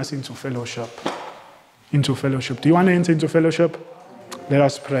inviting us into fellowship. Into fellowship. Do you want to enter into fellowship? Let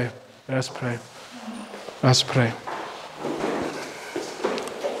us pray. Let us pray. Let's pray.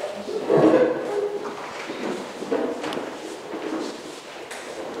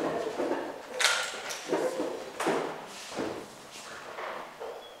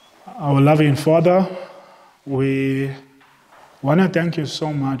 Our loving Father, we want to thank you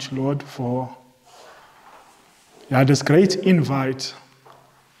so much, Lord, for this great invite.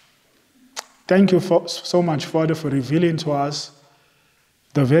 Thank you so much, Father, for revealing to us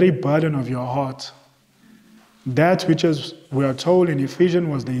the very burden of your heart. That which, as we are told in Ephesians,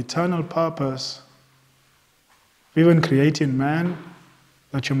 was the eternal purpose, even creating man,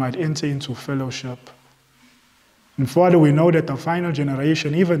 that you might enter into fellowship. And Father, we know that the final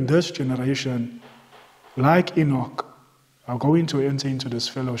generation, even this generation, like Enoch, are going to enter into this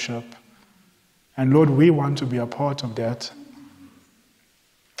fellowship. And Lord, we want to be a part of that.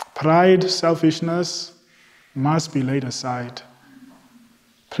 Pride, selfishness must be laid aside.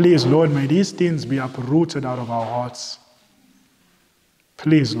 Please, Lord, may these things be uprooted out of our hearts.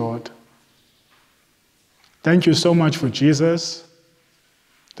 Please, Lord. Thank you so much for Jesus.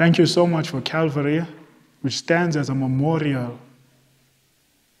 Thank you so much for Calvary, which stands as a memorial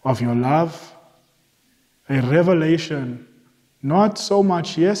of your love, a revelation. Not so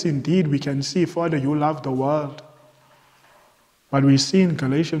much, yes, indeed, we can see, Father, you loved the world. But we see in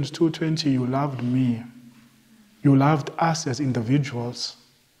Galatians 2:20, you loved me. You loved us as individuals.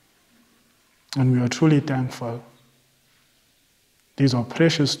 And we are truly thankful. These are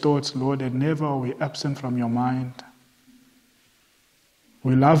precious thoughts, Lord, that never are we absent from your mind.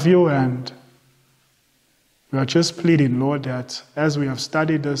 We love you, and we are just pleading, Lord, that as we have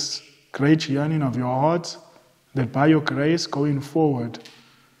studied this great yearning of your heart, that by your grace going forward,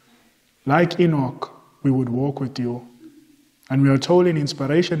 like Enoch, we would walk with you. And we are told in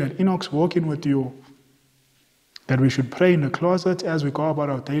inspiration that Enoch's walking with you, that we should pray in the closet as we go about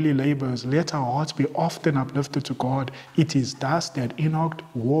our daily labors. Let our hearts be often uplifted to God. It is thus that Enoch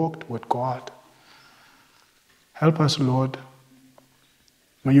walked with God. Help us, Lord.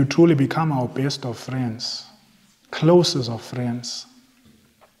 May you truly become our best of friends, closest of friends.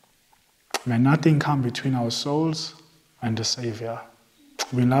 May nothing come between our souls and the Savior.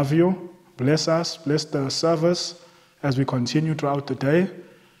 We love you. Bless us. Bless the service as we continue throughout the day.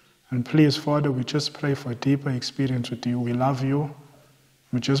 And please, Father, we just pray for a deeper experience with you. We love you.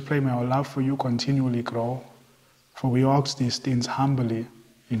 We just pray may our love for you continually grow. For we ask these things humbly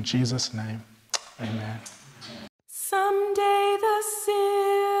in Jesus' name. Amen. Someday the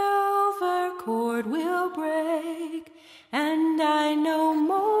silver cord will break, and I no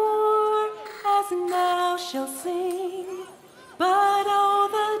more as now shall sing. But oh,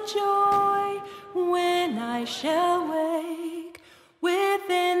 the joy when I shall wake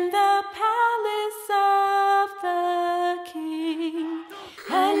within the palace of the King,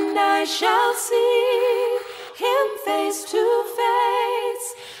 and I shall see him face to